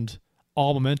 and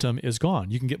all momentum is gone.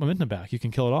 You can get momentum back. You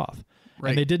can kill it off. Right.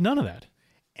 And they did none of that.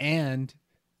 And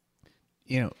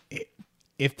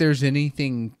if there's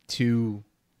anything to,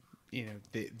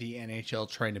 the NHL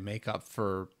trying to make up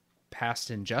for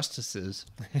past injustices,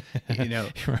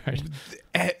 right.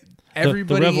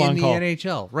 Everybody in the call.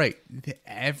 NHL, right?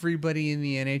 Everybody in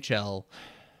the NHL,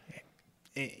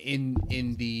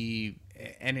 in the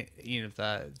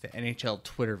NHL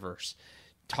Twitterverse,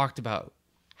 talked about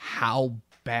how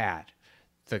bad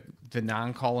the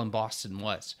non-call in Boston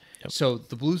was. Yep. So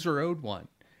the Blues are owed one,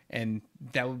 and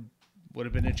that would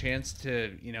have been a chance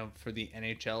to, for the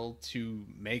NHL to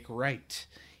make right,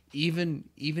 even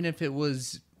if it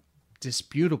was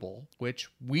disputable, which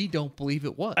we don't believe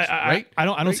it was. Right? I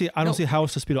don't see how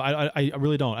it's disputable. I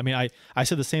really don't. I mean, I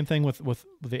said the same thing with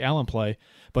the Allen play,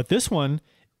 but this one,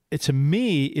 it to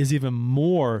me is even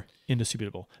more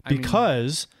indisputable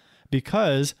because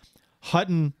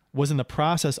Hutton was in the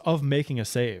process of making a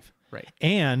save, right?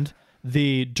 And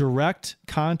the direct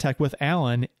contact with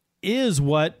Allen is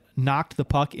what knocked the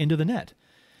puck into the net.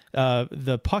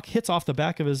 The puck hits off the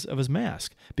back of his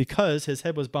mask because his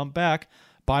head was bumped back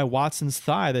by Watson's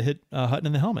thigh that hit Hutton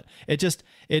in the helmet.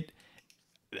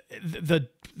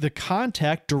 The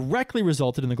contact directly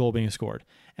resulted in the goal being scored,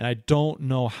 and I don't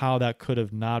know how that could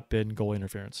have not been goal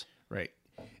interference. Right.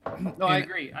 No, I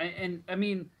agree.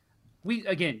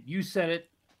 You said it.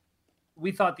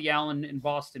 We thought the Allen and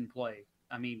Boston play.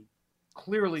 I mean,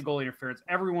 clearly goal interference.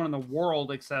 Everyone in the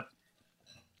world except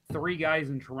 3 guys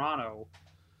in Toronto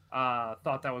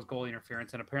thought that was goal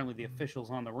interference, and apparently the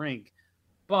officials on the rink.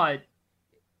 But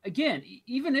again,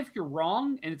 even if you're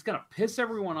wrong and it's going to piss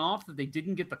everyone off that they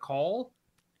didn't get the call,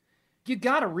 you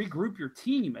got to regroup your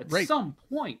team at some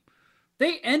point.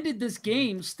 They ended this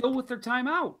game still with their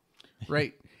timeout.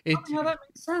 Right. How that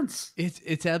makes sense.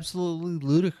 It's absolutely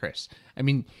ludicrous. I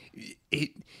mean,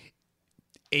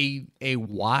 a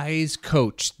wise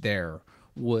coach there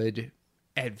would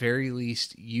at very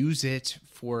least use it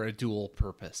for a dual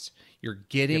purpose. You're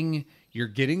getting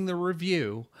the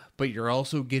review, but you're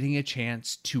also getting a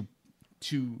chance to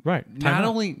not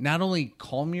only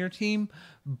calm your team,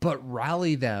 but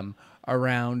rally them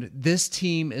around this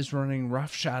team is running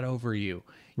roughshod over you.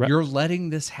 Right. You're letting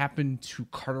this happen to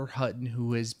Carter Hutton,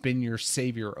 who has been your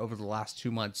savior over the last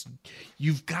 2 months.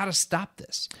 You've got to stop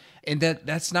this. And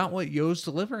that's not what Yo's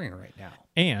delivering right now.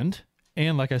 And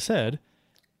like I said,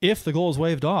 if the goal is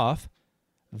waved off,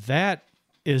 that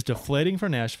is deflating for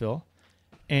Nashville,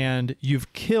 and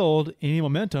you've killed any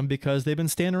momentum because they've been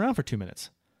standing around for 2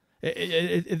 minutes.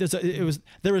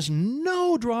 There was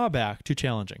no drawback to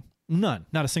challenging, none,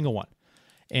 not a single one.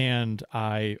 And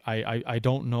I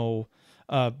don't know.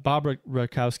 Bob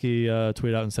Rakowski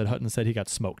tweeted out and said Hutton said he got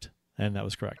smoked, and that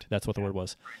was correct. That's what the word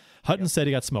was. Hutton said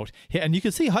he got smoked, and you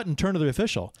could see Hutton turn to the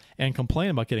official and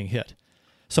complain about getting hit.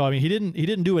 So I mean, he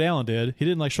didn't do what Allen did. He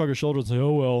didn't like shrug his shoulders and say,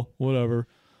 "Oh well, whatever.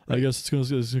 I guess it's going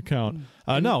to count."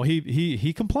 No,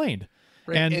 he complained,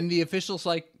 right. And the official's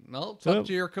like, "Well, it's up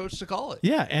to your coach to call it."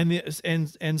 Yeah,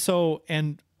 and so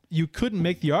you couldn't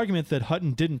make the argument that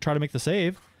Hutton didn't try to make the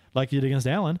save like he did against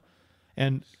Allen,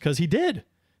 and because he did,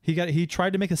 he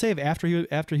tried to make a save after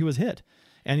he was hit,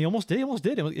 and he almost did.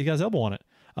 He got his elbow on it,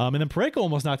 and then Parayko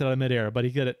almost knocked it out of midair, but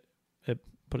he got it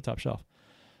put it top shelf.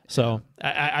 So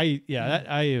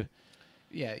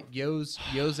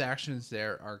Yo's actions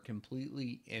there are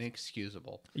completely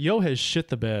inexcusable. Yo has shit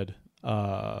the bed.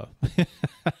 That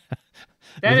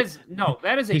is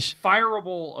a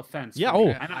fireable offense. Yeah.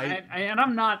 And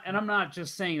I'm not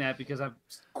just saying that because I've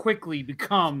quickly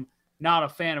become not a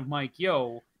fan of Mike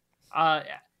Yeo.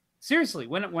 Seriously,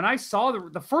 when I saw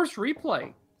the first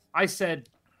replay, I said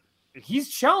he's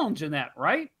challenging that,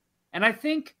 right? And I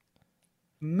think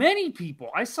many people,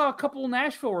 I saw a couple of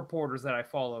Nashville reporters that I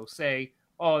follow say,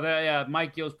 "Oh,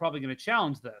 Mike Yo's probably going to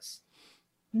challenge this."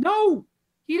 No,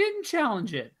 he didn't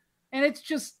challenge it, and it's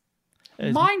just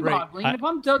mind-boggling. Right. If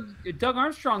I'm Doug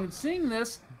Armstrong and seeing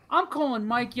this, I'm calling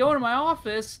Mike Yeo to my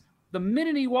office the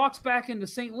minute he walks back into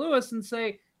St. Louis and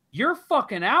say, "You're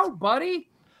fucking out, buddy.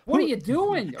 What are you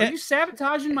doing? Are you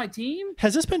sabotaging my team?"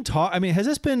 Has this been taught? I mean, has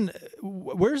this been?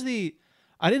 Where's the?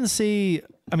 I didn't see.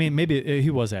 I mean, maybe he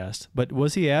was asked, but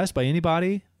was he asked by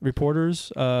anybody,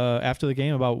 reporters, after the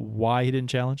game about why he didn't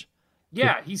challenge?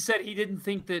 Yeah, he said he didn't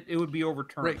think that it would be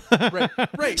overturned.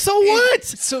 Right. So what?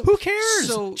 So who cares?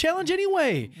 Challenge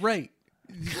anyway. Right.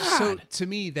 God. So to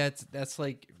me, that's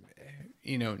like,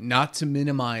 not to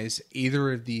minimize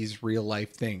either of these real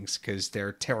life things because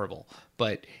they're terrible,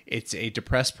 but it's a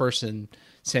depressed person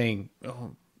saying,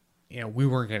 "Oh, we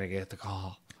weren't going to get the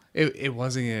call. It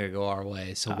wasn't going to go our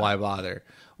way, so why bother?"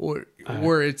 Or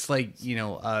it's like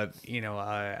a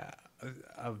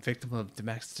victim of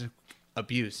domestic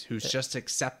abuse who's just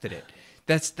accepted it.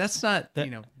 That's not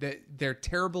they're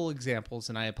terrible examples,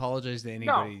 and I apologize to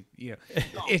anybody.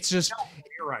 It's just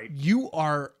you're right. You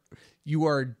are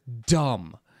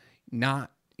dumb,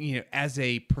 not as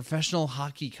a professional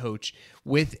hockey coach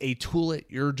with a tool at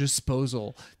your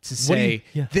disposal to say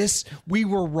this. We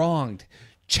were wronged.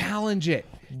 Challenge it.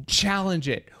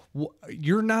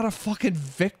 You're not a fucking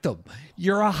victim.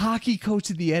 You're a hockey coach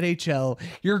in the NHL.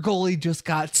 Your goalie just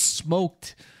got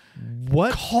smoked.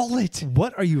 What? Call it.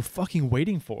 What are you fucking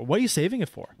waiting for? What are you saving it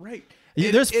for? Right.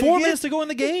 There's 4 minutes to go in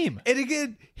the game. And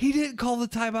again, he didn't call the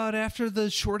timeout after the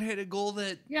shorthanded goal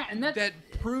that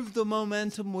proved the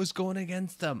momentum was going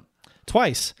against them.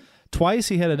 Twice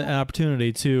he had an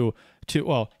opportunity to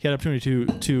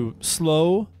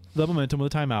slow the momentum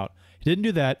with a timeout. He didn't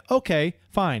do that. Okay,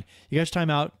 fine. You got your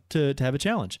timeout to have a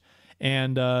challenge,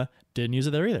 and didn't use it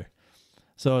there either.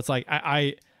 So it's like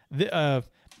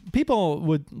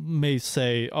people may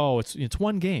say, "Oh, it's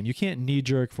one game. You can't knee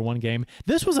jerk for one game."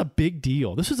 This was a big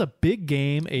deal. This was a big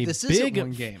game. Isn't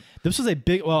one game. This was a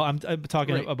big. Well, I'm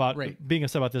talking about being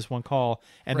upset about this one call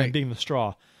and then being the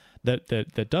straw that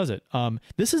does it.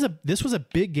 This was a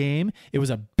big game. It was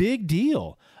a big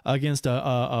deal against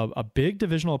a big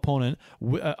divisional opponent.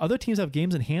 Other teams have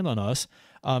games in hand on us.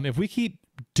 If we keep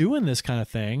doing this kind of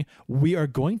thing, we are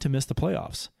going to miss the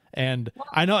playoffs. And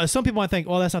I know some people might think,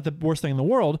 well, that's not the worst thing in the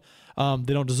world.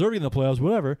 They don't deserve it in the playoffs,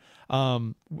 whatever.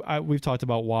 We've talked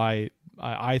about why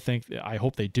I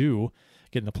hope they do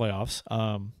get in the playoffs.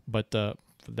 But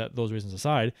those reasons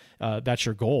aside, that's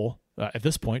your goal at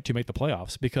this point, to make the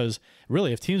playoffs. Because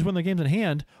really, if teams win their games in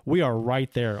hand, we are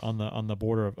right there on the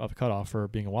border of cutoff for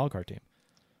being a wild card team.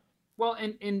 Well,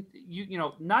 and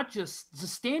not just the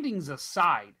standings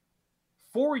aside,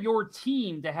 for your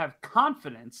team to have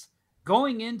confidence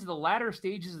going into the latter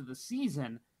stages of the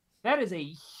season, that is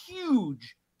a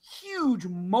huge, huge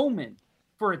moment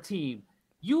for a team.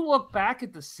 You look back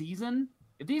at the season,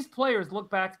 if these players look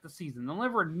back at the season, they'll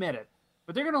never admit it,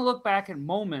 but they're going to look back at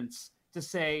moments to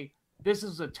say, this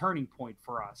is a turning point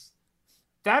for us.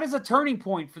 That is a turning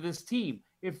point for this team.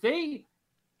 If they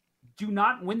do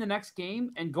not win the next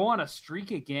game and go on a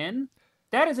streak again,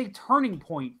 that is a turning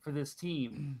point for this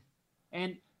team.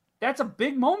 And that's a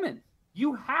big moment.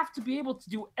 You have to be able to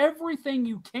do everything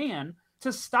you can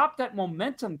to stop that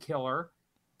momentum killer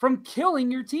from killing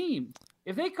your team.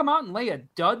 If they come out and lay a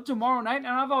dud tomorrow night, and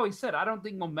I've always said, I don't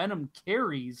think momentum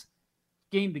carries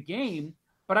game to game,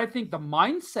 but I think the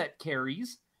mindset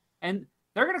carries. And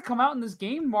they're going to come out in this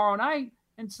game tomorrow night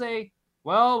and say,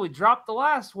 well, we dropped the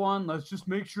last one. Let's just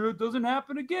make sure it doesn't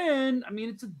happen again. I mean,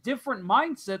 it's a different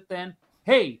mindset than,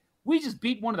 hey, we just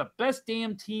beat one of the best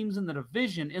damn teams in the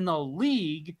division, in the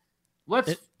league.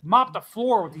 Let's mop the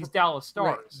floor with these Dallas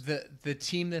Stars. Right. The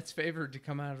team that's favored to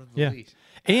come out of the lead.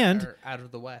 And or out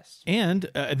of the West. And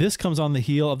this comes on the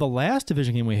heel of the last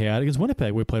division game we had against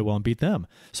Winnipeg. We played well and beat them.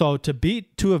 So to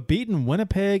have beaten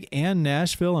Winnipeg and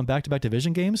Nashville in back-to-back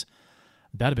division games,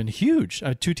 that'd have been huge.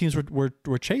 Two teams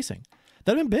were chasing.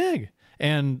 That'd have been big.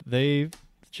 And they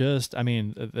just, I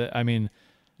mean,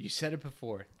 you said it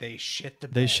before. They shit the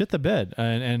bed. They shit the bed.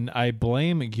 And I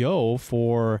blame Yo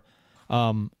for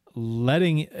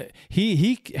letting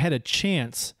he had a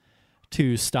chance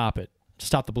to stop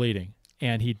the bleeding,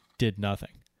 and he did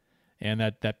nothing. And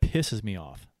that pisses me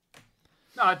off.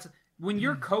 No, it's when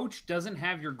your coach doesn't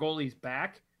have your goalies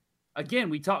back.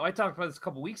 Again, I talked about this a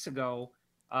couple weeks ago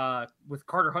with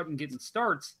Carter Hutton getting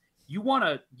starts. You want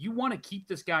to keep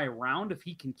this guy around if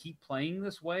he can keep playing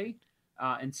this way,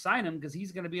 and sign him because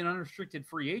he's going to be an unrestricted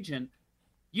free agent.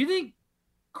 You think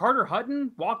Carter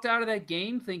Hutton walked out of that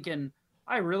game thinking,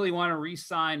 I really want to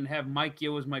re-sign and have Mike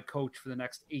Yeo as my coach for the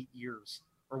next 8 years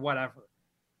or whatever?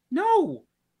 No,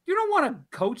 you don't want a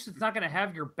coach that's not going to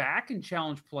have your back and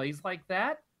challenge plays like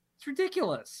that. It's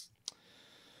ridiculous.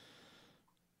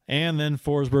 And then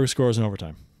Forsberg scores in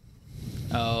overtime.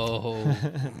 Oh,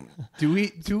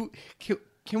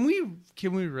 can we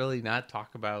really not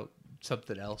talk about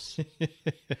something else?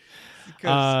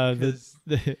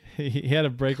 He had a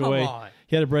breakaway.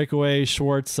 He had a breakaway.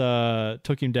 Schwartz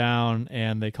took him down,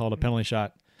 and they called a penalty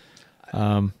shot.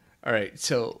 All right,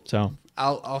 so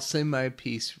I'll say my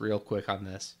piece real quick on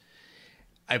this.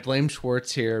 I blame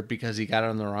Schwartz here because he got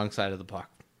on the wrong side of the puck.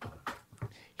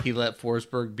 He let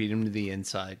Forsberg beat him to the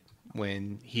inside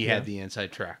when he had the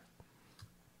inside track.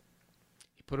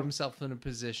 He put himself in a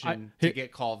position to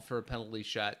get called for a penalty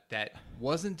shot that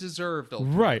wasn't deserved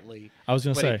ultimately. Right. I was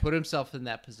going to say. He put himself in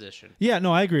that position. Yeah,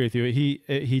 no, I agree with you.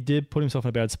 He did put himself in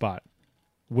a bad spot.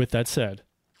 With that said,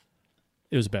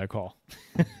 it was a bad call.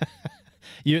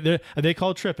 They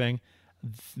called tripping.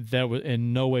 That was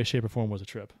in no way, shape, or form was a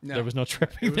trip. No. There was no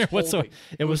tripping there whatsoever.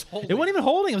 It wasn't even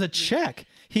holding. It was a check.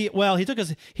 He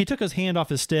took his hand off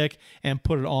his stick and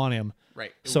put it on him.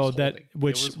 Right.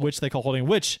 Which they call holding.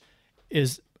 Which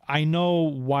is, I know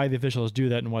why the officials do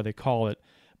that and why they call it,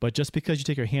 but just because you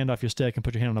take your hand off your stick and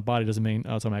put your hand on the body doesn't mean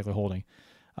it's automatically holding.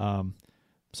 I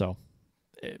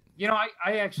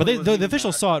actually. But the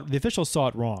officials saw it. The officials saw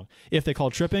it wrong. If they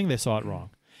called tripping, they saw it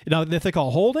wrong. Now, if they call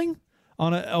holding.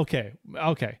 Okay,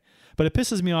 but it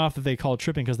pisses me off that they called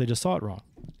tripping because they just saw it wrong.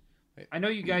 I know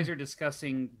you guys are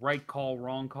discussing right call,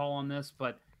 wrong call on this,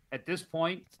 but at this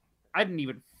point, I didn't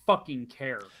even fucking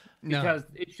care because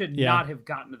it should not have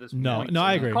gotten to this point. No,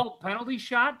 I agree. Called penalty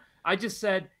shot. I just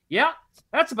said, yeah,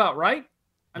 that's about right.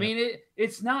 I mean,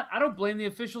 it's not. I don't blame the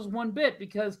officials one bit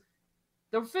because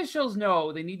the officials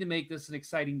know they need to make this an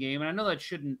exciting game, and I know that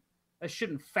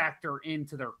shouldn't factor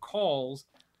into their calls,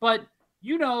 but.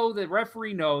 You know, the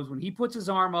referee knows when he puts his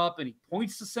arm up and he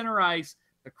points to center ice,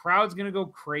 the crowd's going to go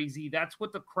crazy. That's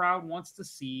what the crowd wants to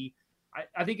see.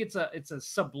 I think it's a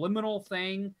subliminal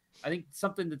thing. I think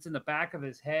something that's in the back of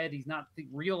his head. He's not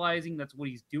realizing that's what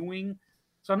he's doing.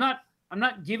 So I'm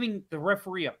not giving the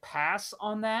referee a pass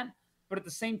on that. But at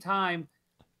the same time,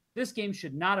 this game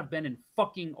should not have been in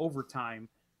fucking overtime.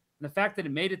 And the fact that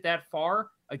it made it that far,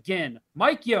 again,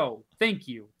 Mike Yeo, thank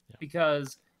you,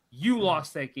 because you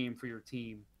lost that game for your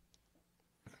team.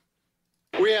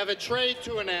 We have a trade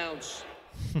to announce.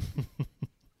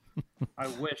 I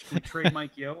wish. Can we trade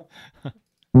Mike Yeo?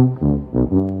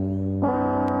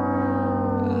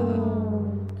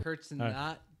 Kurt's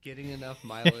not getting enough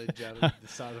mileage out of the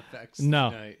sound effects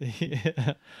tonight.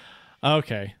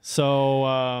 Okay.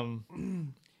 So,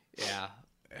 yeah.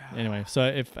 Anyway, so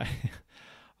if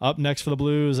up next for the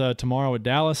Blues tomorrow at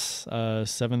Dallas,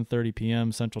 7:30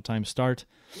 p.m. Central Time start.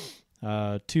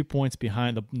 2 points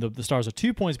behind the Stars are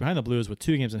 2 points behind the Blues with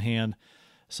 2 games in hand.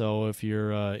 So if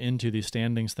you're into the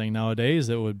standings thing nowadays,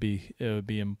 it would be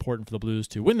important for the Blues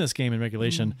to win this game in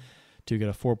regulation to get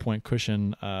a 4-point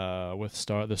cushion with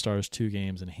the Stars 2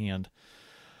 games in hand.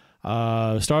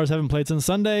 The Stars haven't played since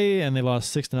Sunday, and they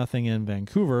lost 6-0 in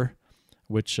Vancouver,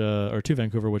 to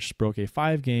Vancouver, which broke a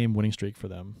 5-game winning streak for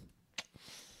them.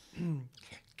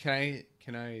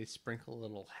 Can I sprinkle a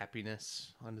little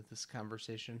happiness onto this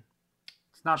conversation?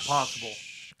 It's not possible.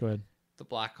 Go ahead. The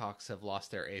Blackhawks have lost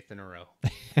their 8th in a row.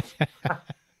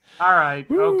 All right.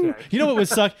 Woo. Okay. You know what would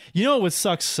suck? You know what would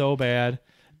suck so bad?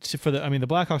 The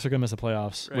Blackhawks are going to miss the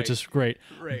playoffs, which is great.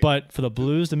 Right. But for the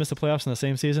Blues to miss the playoffs in the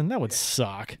same season, that would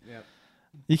suck. Yep.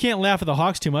 You can't laugh at the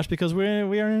Hawks too much because we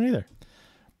aren't either.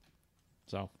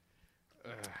 So,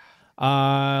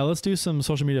 let's do some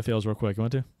social media fails real quick. You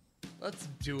want to? Let's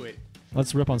do it.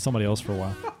 Let's rip on somebody else for a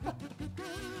while.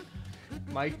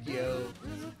 Mike Yo,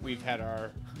 we've had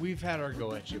our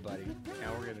go at you, buddy.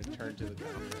 Now we're gonna turn to the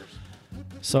Dominers.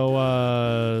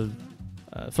 So,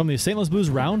 from the St. Louis Blues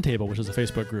Roundtable, which is a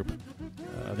Facebook group,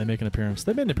 they make an appearance.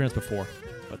 They made an appearance before,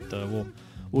 but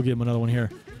we'll give them another one here.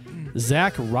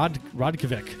 Zach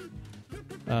Rodkovic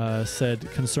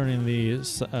said concerning the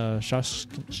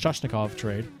Shoshnikov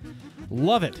trade,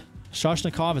 "Love it.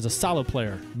 Shoshnikov is a solid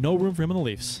player. No room for him in the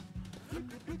Leafs."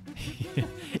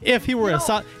 If he were a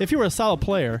solid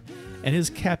player, and his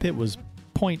cap hit was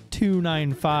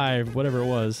 .295, whatever it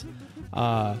was,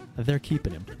 they're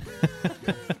keeping him.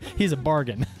 He's a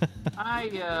bargain.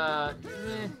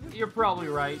 You're probably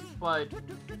right, but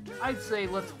I'd say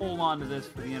let's hold on to this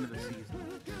for the end of the season.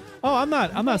 Oh, I'm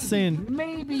not saying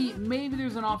maybe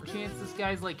there's an off chance this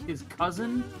guy's like his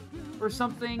cousin or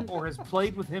something, or has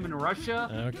played with him in Russia.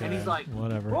 Okay, and he's like,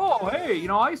 whatever. Oh, hey,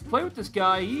 I used to play with this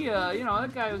guy. He,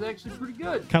 that guy was actually pretty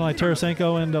good. Kind of like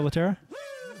Tarasenko and Laterra.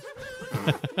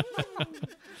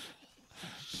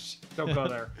 Don't go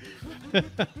there.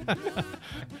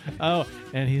 Oh,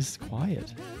 and he's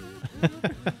quiet.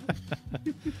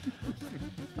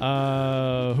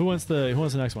 Who wants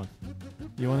the next one?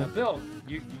 You want it? Bill,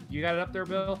 you got it up there,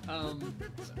 Bill? No,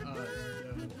 I don't.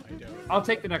 I'll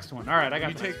take the next one. All right, I got.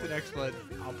 You take the next one.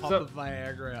 I'll pop So- the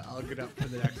Viagra. I'll get up for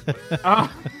the next one.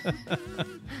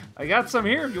 I got some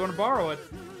here if you want to borrow it.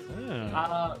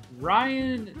 Yeah.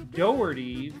 Ryan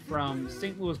Doherty from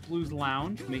St. Louis Blues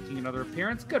Lounge making another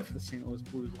appearance. Good for the St. Louis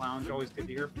Blues Lounge. Always good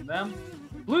to hear from them.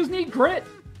 Blues need grit.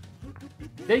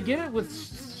 They get it with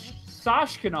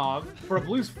Soshkinov for a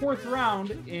Blues 4th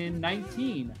round in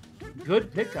 19.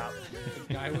 Good pickup.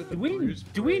 The guy with the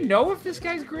Do we know if this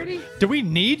guy's gritty? Do we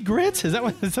need grit? Is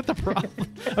that the problem?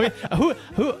 I mean,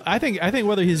 who? I think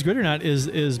whether he's grit or not is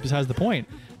besides the point.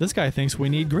 This guy thinks we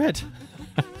need grit.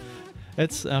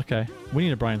 It's okay. We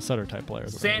need a Brian Sutter type player.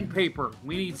 Sandpaper.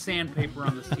 We need sandpaper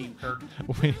on this team, Kirk.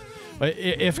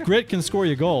 If grit can score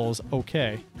you goals,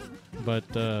 okay. But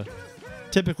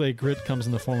typically, grit comes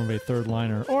in the form of a third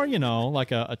liner, or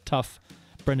like a tough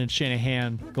Brendan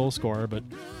Shanahan goal scorer. But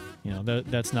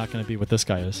that's not going to be what this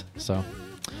guy is. So,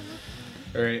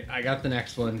 All right, I got the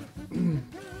next one.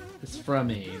 It's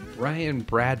from a Brian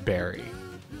Bradbury.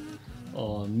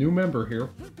 New member here.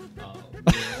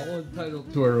 We're all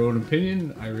entitled to our own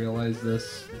opinion. I realize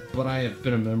this, but I have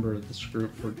been a member of this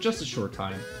group for just a short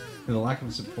time, and the lack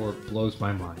of support blows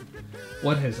my mind.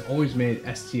 What has always made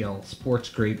STL Sports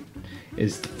great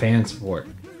is the fan support.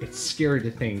 It's scary to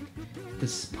think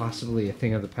this is possibly a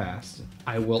thing of the past.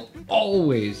 I will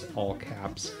always, all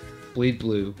caps, bleed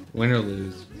blue, win or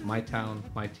lose, my town,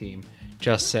 my team.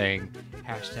 Just saying,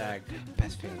 hashtag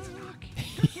best fans in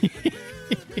hockey.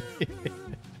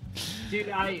 Dude,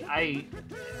 I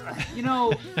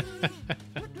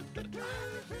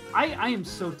am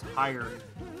so tired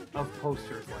of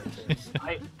posters like this.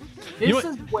 This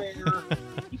is where people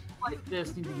like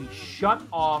this need to be shut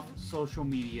off social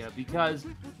media, because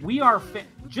we are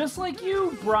just like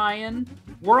you, Brian.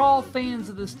 We're all fans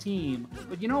of this team,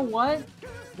 but you know what?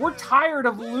 We're tired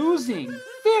of losing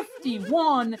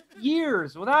 51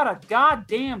 years without a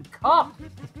goddamn cup.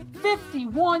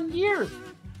 51 years.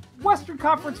 Western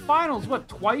Conference Finals, what,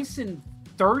 twice in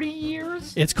 30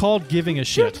 years? it's called giving a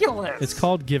shit. Ridiculous. It's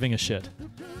called giving a shit,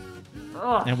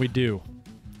 Ugh. and we do.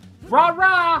 Rah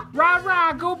rah, rah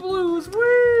rah, go Blues,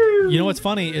 woo! You know what's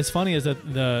funny? It's funny is that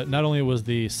not only was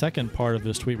the second part of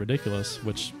this tweet ridiculous,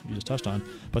 which you just touched on,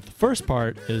 but the first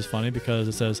part is funny because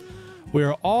it says, "We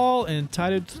are all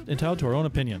entitled to our own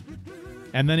opinion,"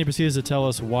 and then he proceeds to tell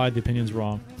us why the opinion's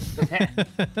wrong.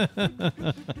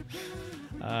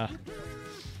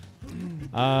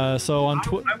 So on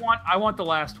Twitter, I want the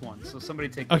last one. So somebody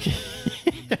take. okay.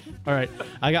 All right,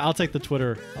 I'll take the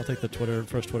Twitter. I'll take the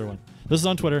first Twitter one. This is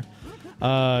on Twitter.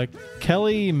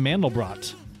 Kelly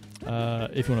Mandelbrot.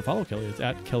 If you want to follow Kelly, it's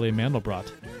at Kelly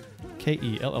Mandelbrot.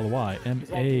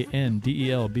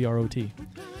 KELLYMANDELBROT.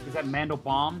 Is that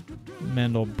Mandelbaum?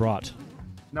 Mandelbrot.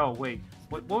 No, wait.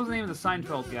 What was the name of the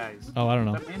Seinfeld guys? Oh, I don't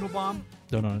know. Is that Mandelbaum?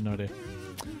 Don't know. No idea.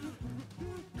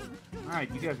 All right,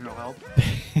 you guys are no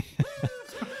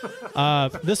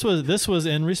help. This was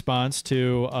in response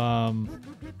to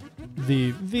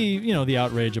the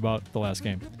outrage about the last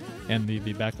game and the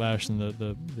backlash and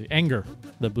the anger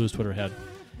that Blues Twitter had,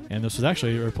 and this was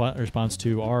actually a response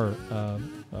to our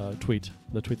tweet,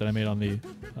 the tweet that I made on the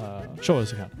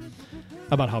show's account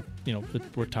about how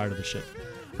we're tired of the shit.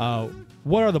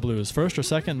 What are the Blues? First or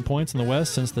second in points in the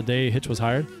West since the day Hitch was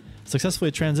hired?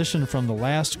 Successfully transitioned from the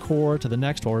last core to the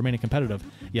next while remaining competitive.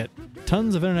 Yet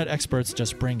tons of internet experts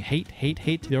just bring hate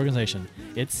to the organization.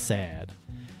 It's sad.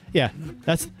 Yeah,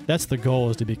 that's the goal,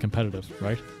 is to be competitive,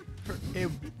 right?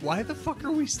 Why the fuck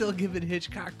are we still giving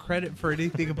Hitchcock credit for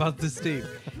anything about this team?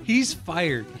 He's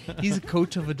fired. He's a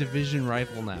coach of a division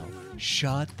rival now.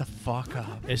 Shut the fuck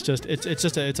up. It's a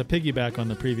piggyback on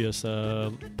the previous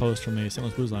post from the St.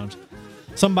 Louis Blues Lounge.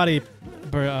 Somebody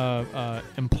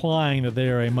implying that they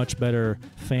are a much better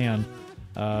fan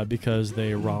because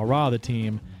they rah the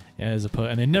team and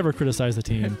they never criticize the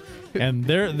team, and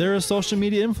they're a social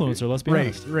media influencer. Let's be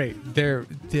honest. Right. They're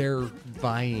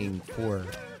vying for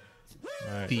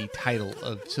the title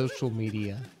of social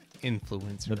media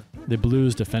influencer. The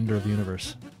Blues defender of the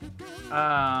universe.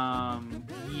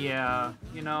 Yeah,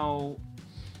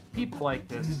 people like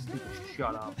this need to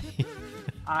shut up.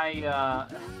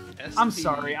 I'm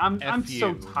sorry. I'm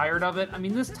so tired of it. I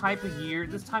mean, this time of year,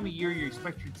 you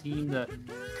expect your team to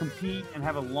compete and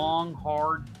have a long,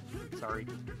 hard,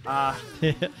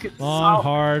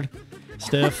 hard,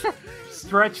 stiff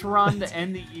stretch run to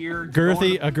end the year.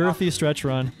 Girthy stretch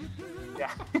run.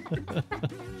 Yeah.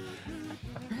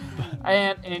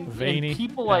 and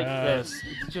people like this,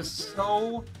 it's just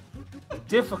so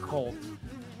difficult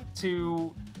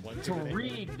to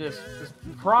read this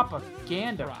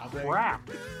propaganda crap.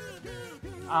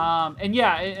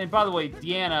 And by the way,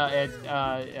 Deanna,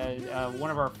 one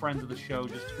of our friends of the show,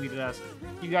 just tweeted us,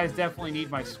 "You guys definitely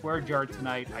need my swear jar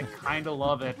tonight. I kind of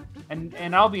love it."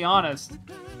 And I'll be honest,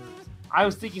 I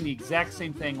was thinking the exact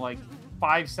same thing like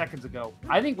 5 seconds ago.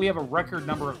 I think we have a record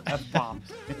number of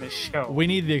F-bombs in this show. We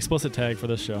need the explicit tag for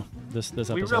this show. This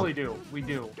episode. We really do. We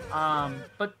do.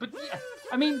 But yeah,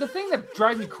 I mean, the thing that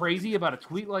drives me crazy about a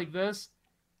tweet like this.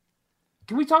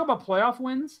 Can we talk about playoff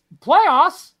wins?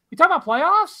 Playoffs? We talk about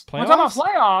playoffs? Playoffs? We're talking about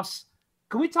playoffs.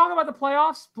 Can we talk about the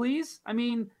playoffs, please? I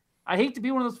mean, I hate to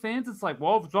be one of those fans. It's like,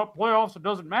 well, if it's not playoffs, it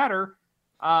doesn't matter.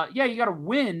 Yeah, you got to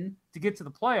win to get to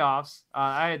the playoffs.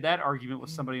 I had that argument with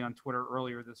somebody on Twitter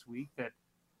earlier this week that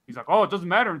he's like, oh, it doesn't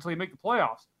matter until you make the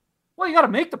playoffs. Well, you got to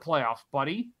make the playoffs,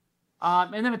 buddy.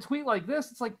 And then a tweet like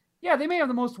this, it's like, yeah, they may have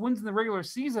the most wins in the regular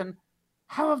season.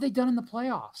 How have they done in the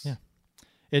playoffs? Yeah.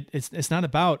 It's not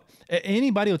about –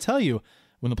 anybody will tell you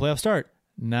when the playoffs start,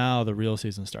 now the real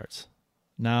season starts.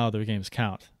 Now the games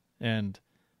count. And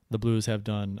the Blues have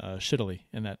done shittily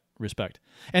in that respect.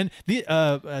 And the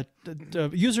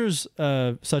users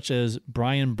such as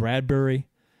Brian Bradbury,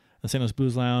 the St. Louis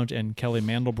Blues Lounge, and Kelly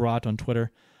Mandelbrot on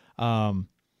Twitter,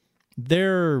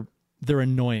 they're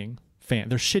annoying fans.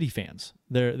 They're shitty fans.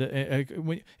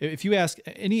 If you ask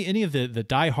any of the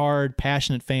diehard,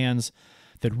 passionate fans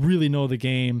that really know the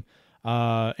game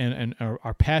and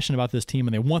are passionate about this team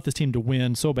and they want this team to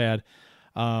win so bad,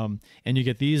 and you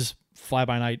get these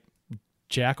fly-by-night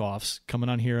jack-offs coming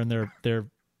on here and they're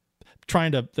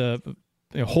trying to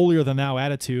holier than thou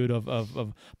attitude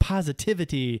of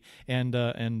positivity and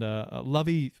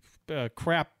lovey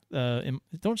crap.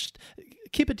 Don't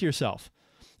keep it to yourself.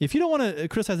 If you don't want to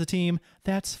criticize the team,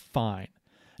 that's fine.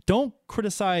 Don't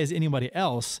criticize anybody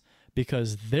else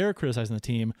because they're criticizing the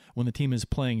team when the team is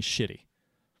playing shitty.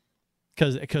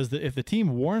 Because if the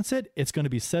team warrants it, it's going to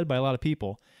be said by a lot of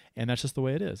people, and that's just the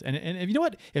way it is. And you know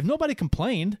what? If nobody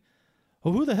complained,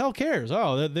 well, who the hell cares?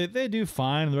 Oh, they do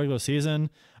fine in the regular season.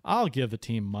 I'll give the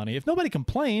team money. If nobody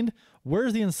complained,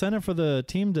 where's the incentive for the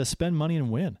team to spend money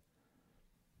and win?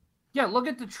 Yeah, look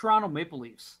at the Toronto Maple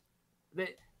Leafs.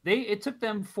 It took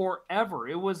them forever.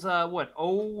 It was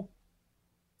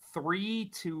 03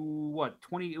 to what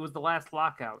 20? It was the last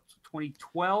lockout,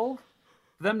 2012,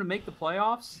 for them to make the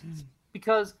playoffs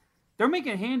because they're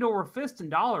making hand over fist in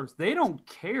dollars. They don't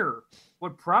care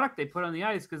what product they put on the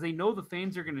ice because they know the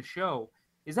fans are going to show.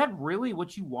 Is that really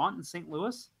what you want in St.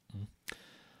 Louis?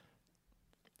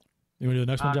 You want to do the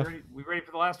next one, Jeff? We ready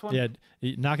for the last one? Yeah,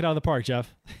 knock it out of the park,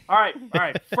 Jeff. All right.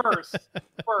 First,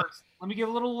 let me give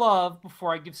a little love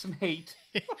before I give some hate.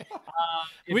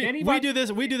 We do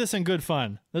this in good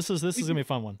fun. This is gonna be a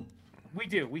fun one. We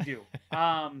do.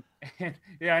 And,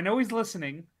 yeah, I know he's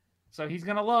listening, so he's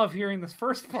gonna love hearing this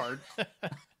first part.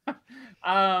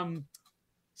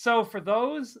 So for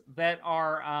those that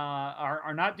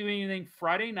are not doing anything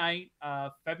Friday night,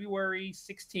 February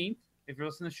 16th, if you're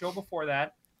listening to the show before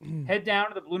that, head down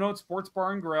to the Blue Note Sports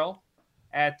Bar and Grill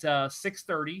at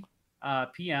 6:30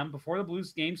 p.m. before the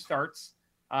Blues game starts.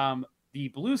 The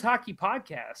Blues Hockey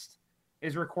Podcast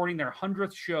is recording their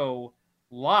 100th show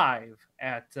live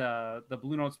at the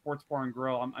Blue Note Sports Bar and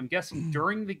Grill. I'm guessing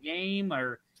during the game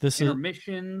or This is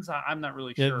intermissions. I'm not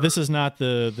really sure. This is not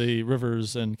the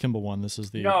Rivers and Kimball one. This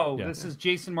is the This is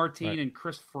Jason Martin Right. and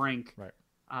Chris Frank, Right.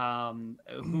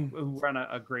 who run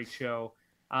a great show.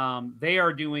 They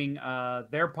are doing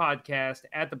their podcast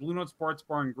at the Blue Note Sports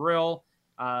Bar and Grill.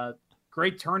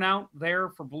 Great turnout there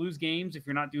for Blues games. If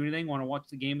you're not doing anything, want to watch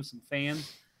the game with some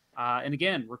fans. And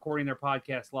again, recording their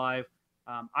podcast live.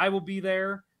 I will be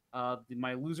there.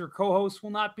 My loser co-host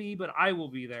will not be, but I will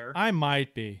be there. I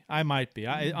might be. I'm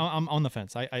on the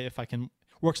fence. If I can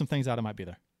work some things out, I might be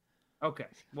there. Okay.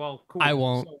 Well, cool. I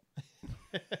won't.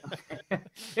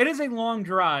 It is a long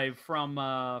drive from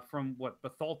what,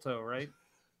 Bethalto, right?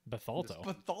 Bethalto.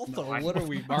 Bethalto. What are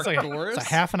we, Mark It's Doris? a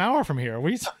half an hour from here.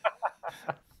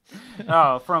 From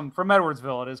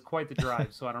Edwardsville, it is quite the drive,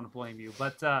 so I don't blame you.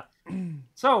 But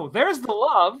so there's the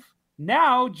love.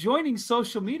 Now joining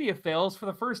social media fails for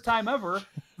the first time ever,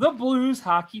 the Blues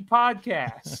Hockey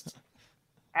Podcast.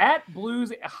 At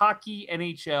Blues Hockey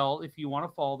NHL, if you want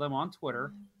to follow them on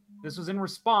Twitter. This was in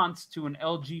response to an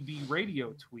LGB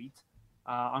radio tweet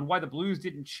on why the Blues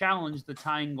didn't challenge the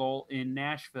tying goal in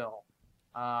Nashville.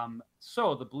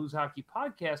 So the Blues Hockey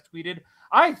Podcast tweeted,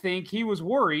 I think he was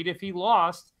worried if he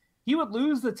lost, he would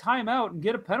lose the timeout and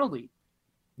get a penalty.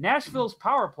 Nashville's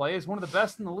power play is one of the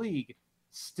best in the league.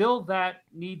 Still, that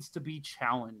needs to be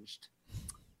challenged.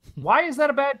 Why is that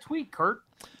a bad tweet, Kurt?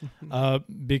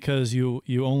 Because you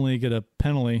only get a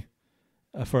penalty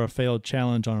for a failed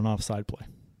challenge on an offside play.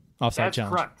 Offside That's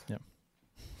challenge. correct. Yeah.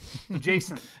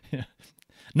 Jason. Yeah.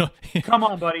 No. Come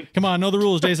on, buddy. Come on. Know the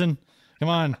rules, Jason. Come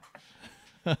on.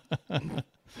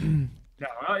 No,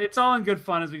 it's all in good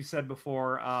fun, as we've said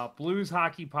before. Blues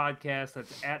Hockey Podcast.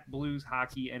 That's at Blues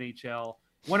Hockey NHL.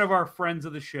 One of our friends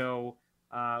of the show.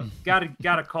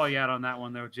 Gotta call you out on that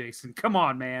one though, Jason. Come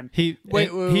on, man.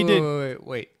 Wait.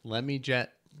 Let me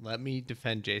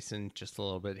defend Jason just a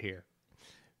little bit here.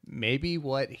 Maybe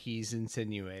what he's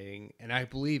insinuating, and I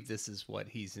believe this is what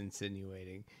he's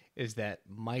insinuating, is that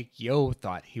Mike Yeo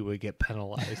thought he would get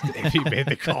penalized if he made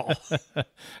the call.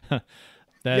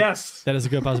 Yes, that is a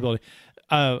good possibility.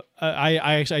 I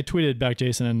tweeted back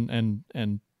Jason and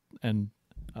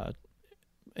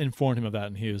informed him of that,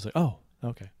 and he was like, "Oh,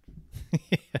 okay."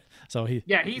 So he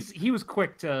was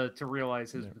quick to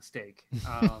realize his mistake.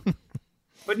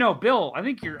 But no, Bill, I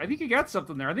think you got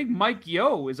something there. I think Mike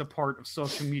Yeo is a part of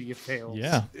social media fails.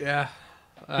 Yeah.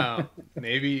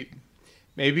 Maybe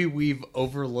we've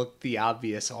overlooked the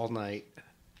obvious all night.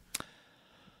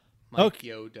 Mike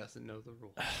Yeo doesn't know the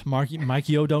rules. Mike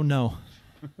Yeo don't know.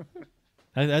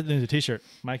 That is a T-shirt.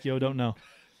 Mike Yeo don't know.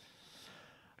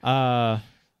 Put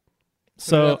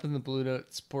it up in the Blue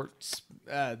Note Sports,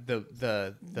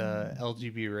 the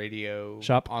LGB Radio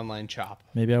shop, online shop.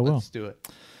 Maybe I will. Let's do it.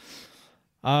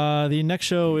 The next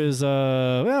show is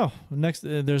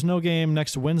there's no game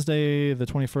next Wednesday the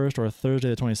 21st or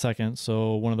Thursday the 22nd.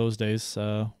 So one of those days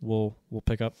we'll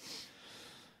pick up,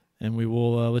 and we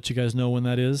will let you guys know when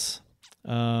that is.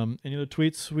 Any other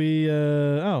tweets? We've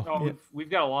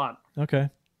got a lot. Okay.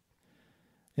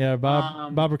 Yeah,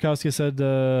 Bob Rakowski said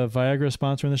Viagra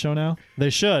sponsoring the show now.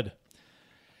 They should.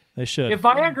 If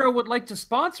Viagra would like to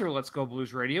sponsor Let's Go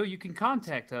Blues Radio, you can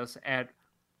contact us at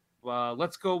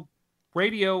Let's Go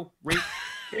Radio.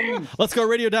 Let's Go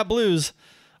Radio.blues.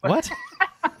 What?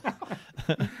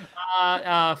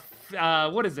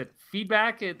 What is it?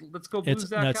 Feedback at Let's Go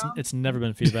Blues.com? It's never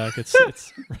been feedback. It's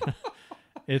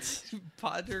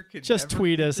just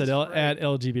tweet us at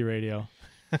LGB Radio.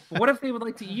 What if they would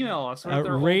like to email us?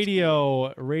 Radio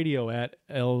at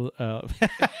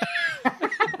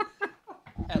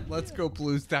at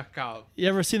letsgoblues.com. You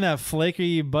ever seen that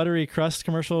flaky, buttery crust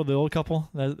commercial of the old couple?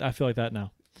 I feel like that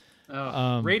now.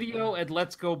 Radio at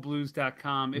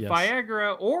letsgoblues.com. If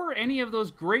Viagra or any of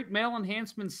those great male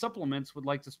enhancement supplements would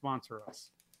like to sponsor us.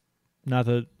 Not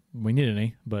that we need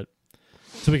any, but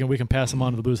so we can pass them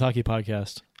on to the Blues Hockey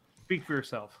Podcast. Speak for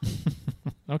yourself.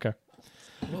 Okay.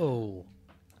 Whoa.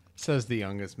 Says the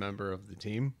youngest member of the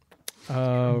team. What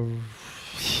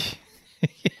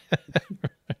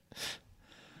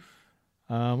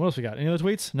else we got? Any other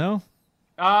tweets? No?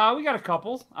 We got a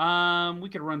couple. We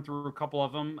could run through a couple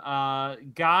of them.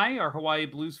 Guy, our Hawaii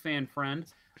Blues fan friend.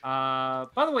 By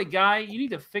the way, Guy, you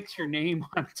need to fix your name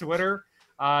on Twitter.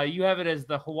 You have it as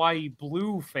the Hawaii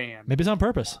Blue fan. Maybe it's on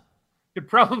purpose. It'd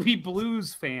probably be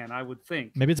Blues fan, I would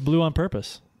think. Maybe it's blue on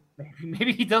purpose.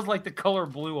 Maybe he does like the color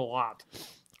blue a lot.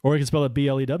 Or he can spell it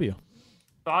BLEW.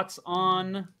 Thoughts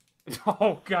on...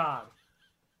 Oh, God.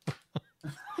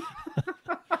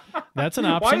 That's an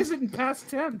option. Why is it in past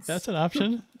tense? That's an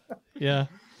option. Yeah.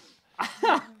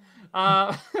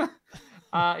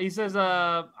 He says,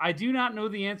 I do not know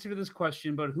the answer to this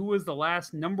question, but who was the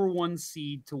last number 1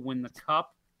 seed to win the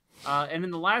cup? And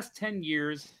in the last 10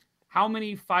 years, how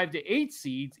many 5 to 8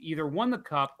 seeds either won the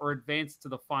cup or advanced to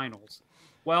the finals?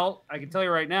 Well, I can tell you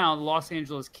right now, the Los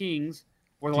Angeles Kings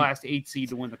were the last 8 seed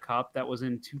to win the cup. That was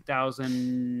in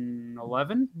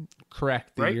 2011.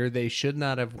 Correct. The Right? year they should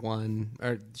not have won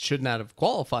or should not have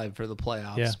qualified for the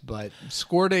playoffs, Yeah. but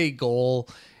scored a goal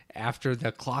after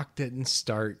the clock didn't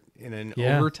start in an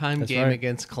Yeah, overtime that's game right.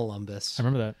 against Columbus. I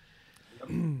remember that.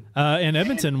 And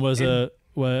Edmonton was a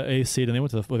seed, and they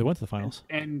went to the finals.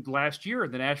 And last year,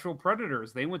 the Nashville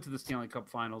Predators, they went to the Stanley Cup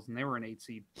Finals, and they were an 8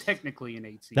 seed, technically an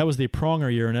 8 seed. That was the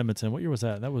Pronger year in Edmonton. What year was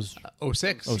that? That was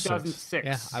 06. 2006.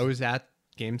 Yeah, I was at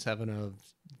Game 7 of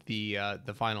the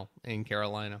final in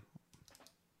Carolina.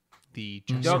 The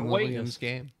Doug Justin Waite. Williams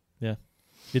game. yeah.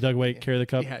 Did Doug Waite carry the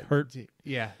cup? Hurt.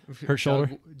 Yeah. Hurt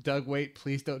shoulder? Doug Waite,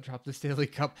 please don't drop the Stanley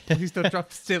Cup. Please don't drop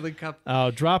the Stanley Cup.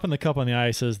 Dropping the cup on the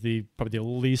ice is probably the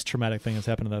least traumatic thing that's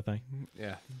happened to that thing.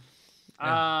 Yeah.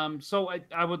 So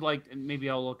I would like, and maybe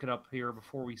I'll look it up here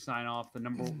before we sign off. The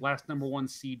last number 1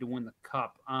 seed to win the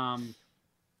cup. Off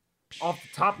the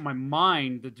top of my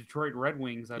mind, the Detroit Red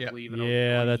Wings, I believe.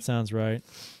 Yeah, that sounds right.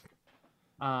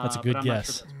 That's a good but I'm guess.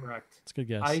 Not sure that's correct. That's a good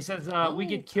guess. He says we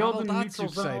get killed in the that's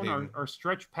neutral zone. exciting. Our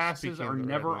stretch passes Speaking are of the Red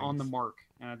never on the Wings. mark,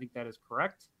 and I think that is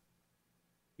correct.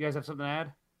 You guys have something to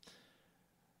add?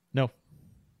 No.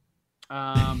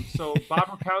 So Bob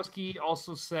Rakowski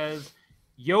also says,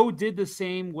 Yo did the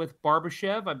same with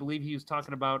Barbashev. I believe he was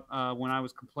talking about when I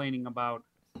was complaining about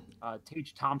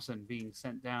Tage Thompson being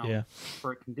sent down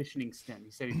for a conditioning stint. He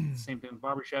said he did the same thing with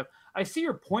Barbashev. I see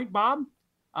your point, Bob.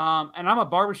 And I'm a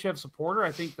Barbashev supporter.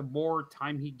 I think the more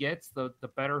time he gets, the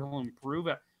better he'll improve.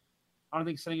 I don't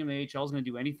think sending him to the AHL is going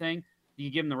to do anything. You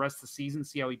give him the rest of the season,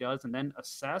 see how he does, and then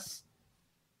assess.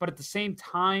 But at the same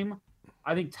time,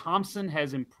 I think Thompson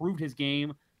has improved his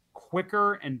game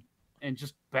quicker and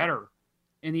just better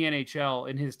in the NHL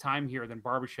in his time here than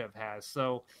Barbashev has.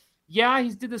 So, yeah,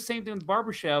 he's did the same thing with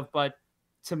Barbashev, but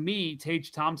to me,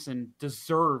 Tage Thompson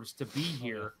deserves to be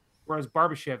here, whereas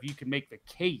Barbashev, you can make the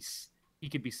case he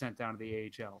could be sent down to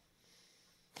the AHL.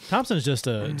 Thompson is just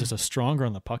a stronger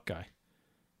on the puck guy.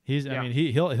 I mean,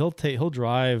 he'll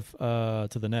drive to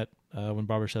the net when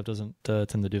Barbashev doesn't tend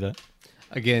to do that.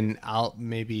 Again,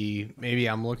 maybe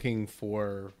I'm looking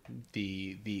for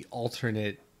the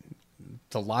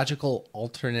logical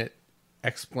alternate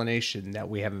explanation that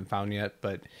we haven't found yet,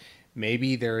 but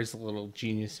maybe there is a little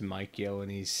genius in Mike Yeo, and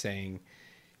he's saying,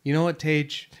 you know what,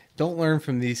 Tage, don't learn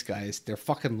from these guys. They're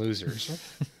fucking losers.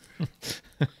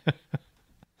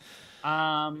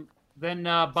 Then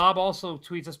Bob also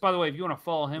tweets us. By the way, if you want to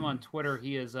follow him on Twitter,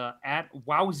 he is at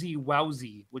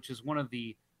Wowzy, which is one of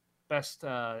the best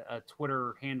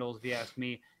Twitter handles, if you ask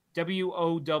me.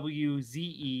 WOWZE.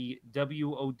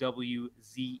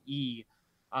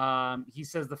 He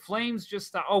says the Flames just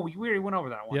stopped. Oh, we already went over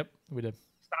that one. Yep, we did.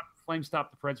 Flames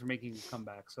stopped the Preds from making a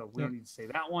comeback, so we don't need to say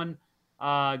that one.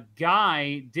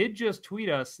 Guy did just tweet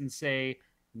us and say,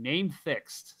 name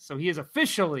fixed. So he is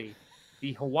officially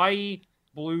the Hawaii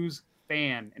Blues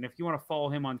fan. And if you want to follow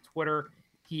him on Twitter,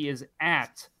 he is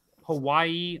at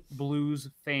Hawaii Blues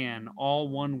fan, all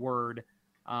one word,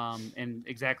 and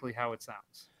exactly how it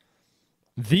sounds.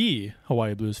 The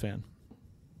Hawaii Blues fan.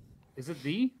 Is it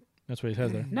the? That's what he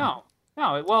says there. No.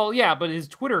 Well, yeah, but his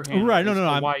Twitter handle Right? is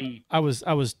No. Hawaii. I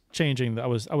was changing. I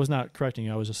was not correcting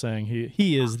you. I was just saying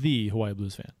he is the Hawaii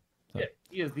Blues fan. So. Yeah,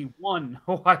 he is the one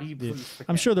Hawaii Blues fan.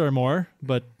 I'm sure there are more,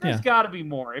 but There's got to be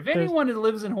more. If anyone that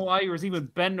lives in Hawaii or has even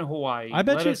been to Hawaii,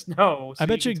 let us know. So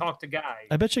you can talk to Guy.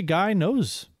 I bet you Guy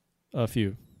knows a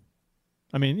few.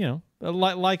 I mean,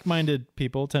 like-minded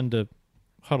people tend to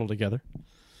huddle together,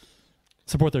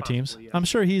 support their teams. Yeah. I'm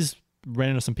sure he's ran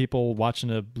into some people watching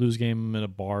a Blues game in a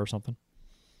bar or something.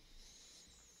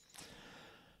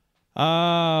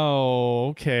 Oh,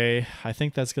 okay. I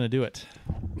think that's going to do it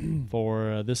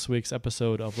for this week's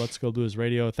episode of Let's Go Blues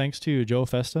Radio. Thanks to Joe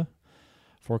Festa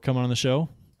for coming on the show.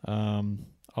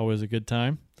 Always a good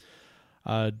time.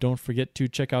 Don't forget to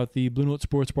check out the Blue Note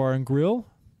Sports Bar and Grill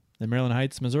in Maryland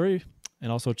Heights, Missouri, and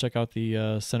also check out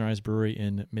the Sunrise Brewery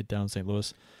in Midtown St.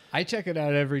 Louis. I check it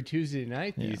out every Tuesday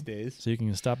night these days. So you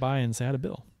can stop by and say hi to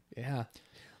Bill. Yeah.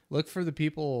 Look for the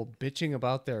people bitching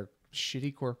about their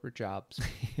shitty corporate jobs.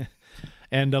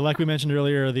 And like we mentioned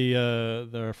earlier,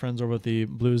 the friends over at the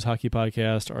Blues Hockey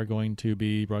Podcast are going to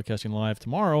be broadcasting live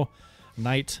tomorrow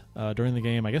night during the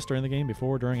game,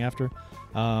 before, during, after,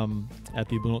 at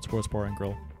the Blue Note Sports Bar and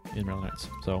Grill in Maryland Heights.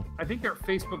 So I think their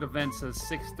Facebook event says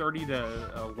 6:30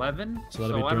 to 11. So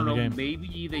that'll be I during don't the know. game.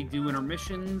 Maybe they do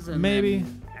intermissions and Maybe.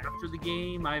 then after the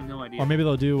game. I have no idea. or maybe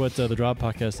they'll do what the Drop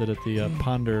Podcast did at the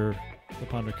Ponder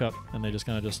Cup, and they just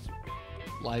kind of just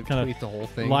Live kinda tweet the whole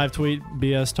thing. live tweet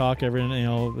BS talk every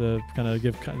kind of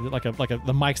give like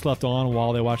the mic's left on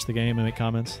while they watch the game and make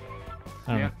comments.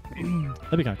 I don't know.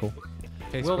 That'd be kind of cool.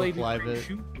 Facebook Will they be Live wearing it.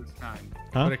 shoes this time?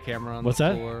 Huh? Put a camera on What's the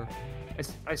that? floor.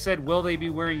 I said, will they be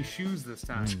wearing shoes this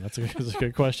time? That's a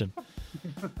good question.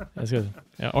 That's good.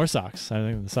 Yeah, or socks. I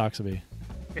think the socks would be.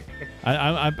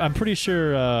 I'm pretty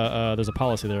sure there's a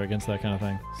policy there against that kind of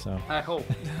thing. So I hope.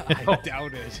 I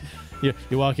doubt it.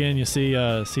 you walk in, you see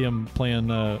them playing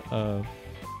the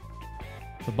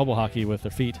bubble hockey with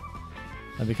their feet.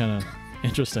 That'd be kind of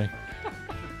interesting.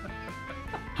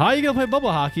 How are you gonna play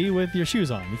bubble hockey with your shoes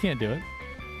on? You can't do it.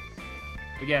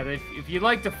 But yeah, if you'd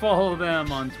like to follow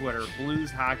them on Twitter, Blues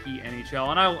Hockey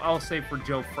NHL, and I'll say for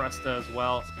Joe Fresta as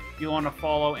well, if you want to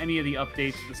follow any of the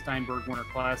updates of the Steinberg Winter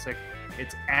Classic,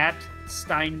 it's at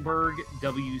Steinberg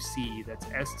WC. That's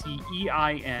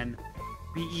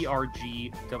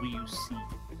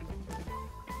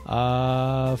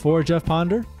STEINBERGWC. For Jeff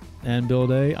Ponder and Bill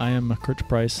Day, I am Kurt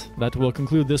Price. That will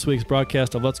conclude this week's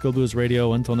broadcast of Let's Go Blues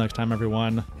Radio. Until next time,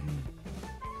 everyone,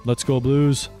 let's go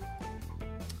Blues.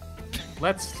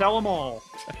 Let's sell them all.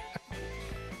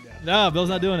 No, Bill's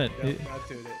not doing it. Not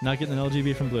doing it. Not getting an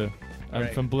LGB from Blue.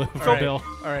 Right. From Blue. All From right. Bill.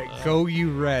 All right, go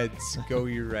you Reds. Go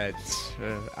you Reds.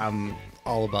 I'm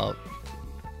all about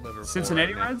Liverpool.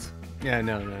 Cincinnati right now. Reds? Yeah,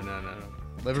 no.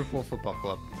 Liverpool Football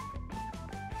Club.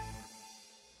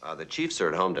 The Chiefs are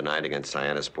at home tonight against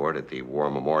Cyanosport at the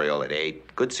War Memorial at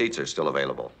 8. Good seats are still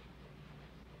available.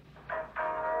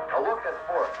 A look at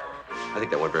sports. I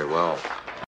think that went very well.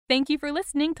 Thank you for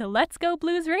listening to Let's Go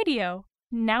Blues Radio.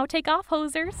 Now take off,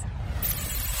 hosers.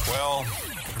 Well,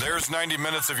 there's 90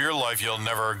 minutes of your life you'll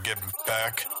never get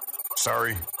back.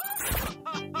 Sorry.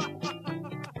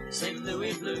 St.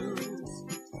 Louis Blues,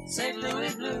 St.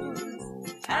 Louis Blues.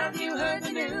 Have you heard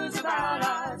the news about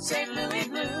our St. Louis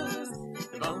Blues?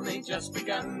 They've only just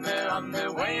begun, they're on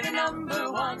their way to number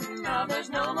one. Now there's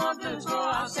no more blues for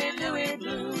our St. Louis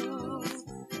Blues.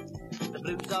 The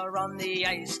Blues are on the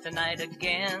ice tonight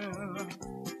again.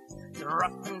 They're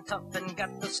rough and tough and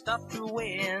got the stuff to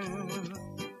win.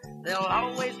 They'll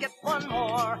always get one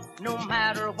more, no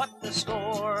matter what the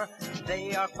score.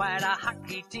 They are quite a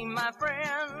hockey team, my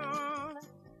friend.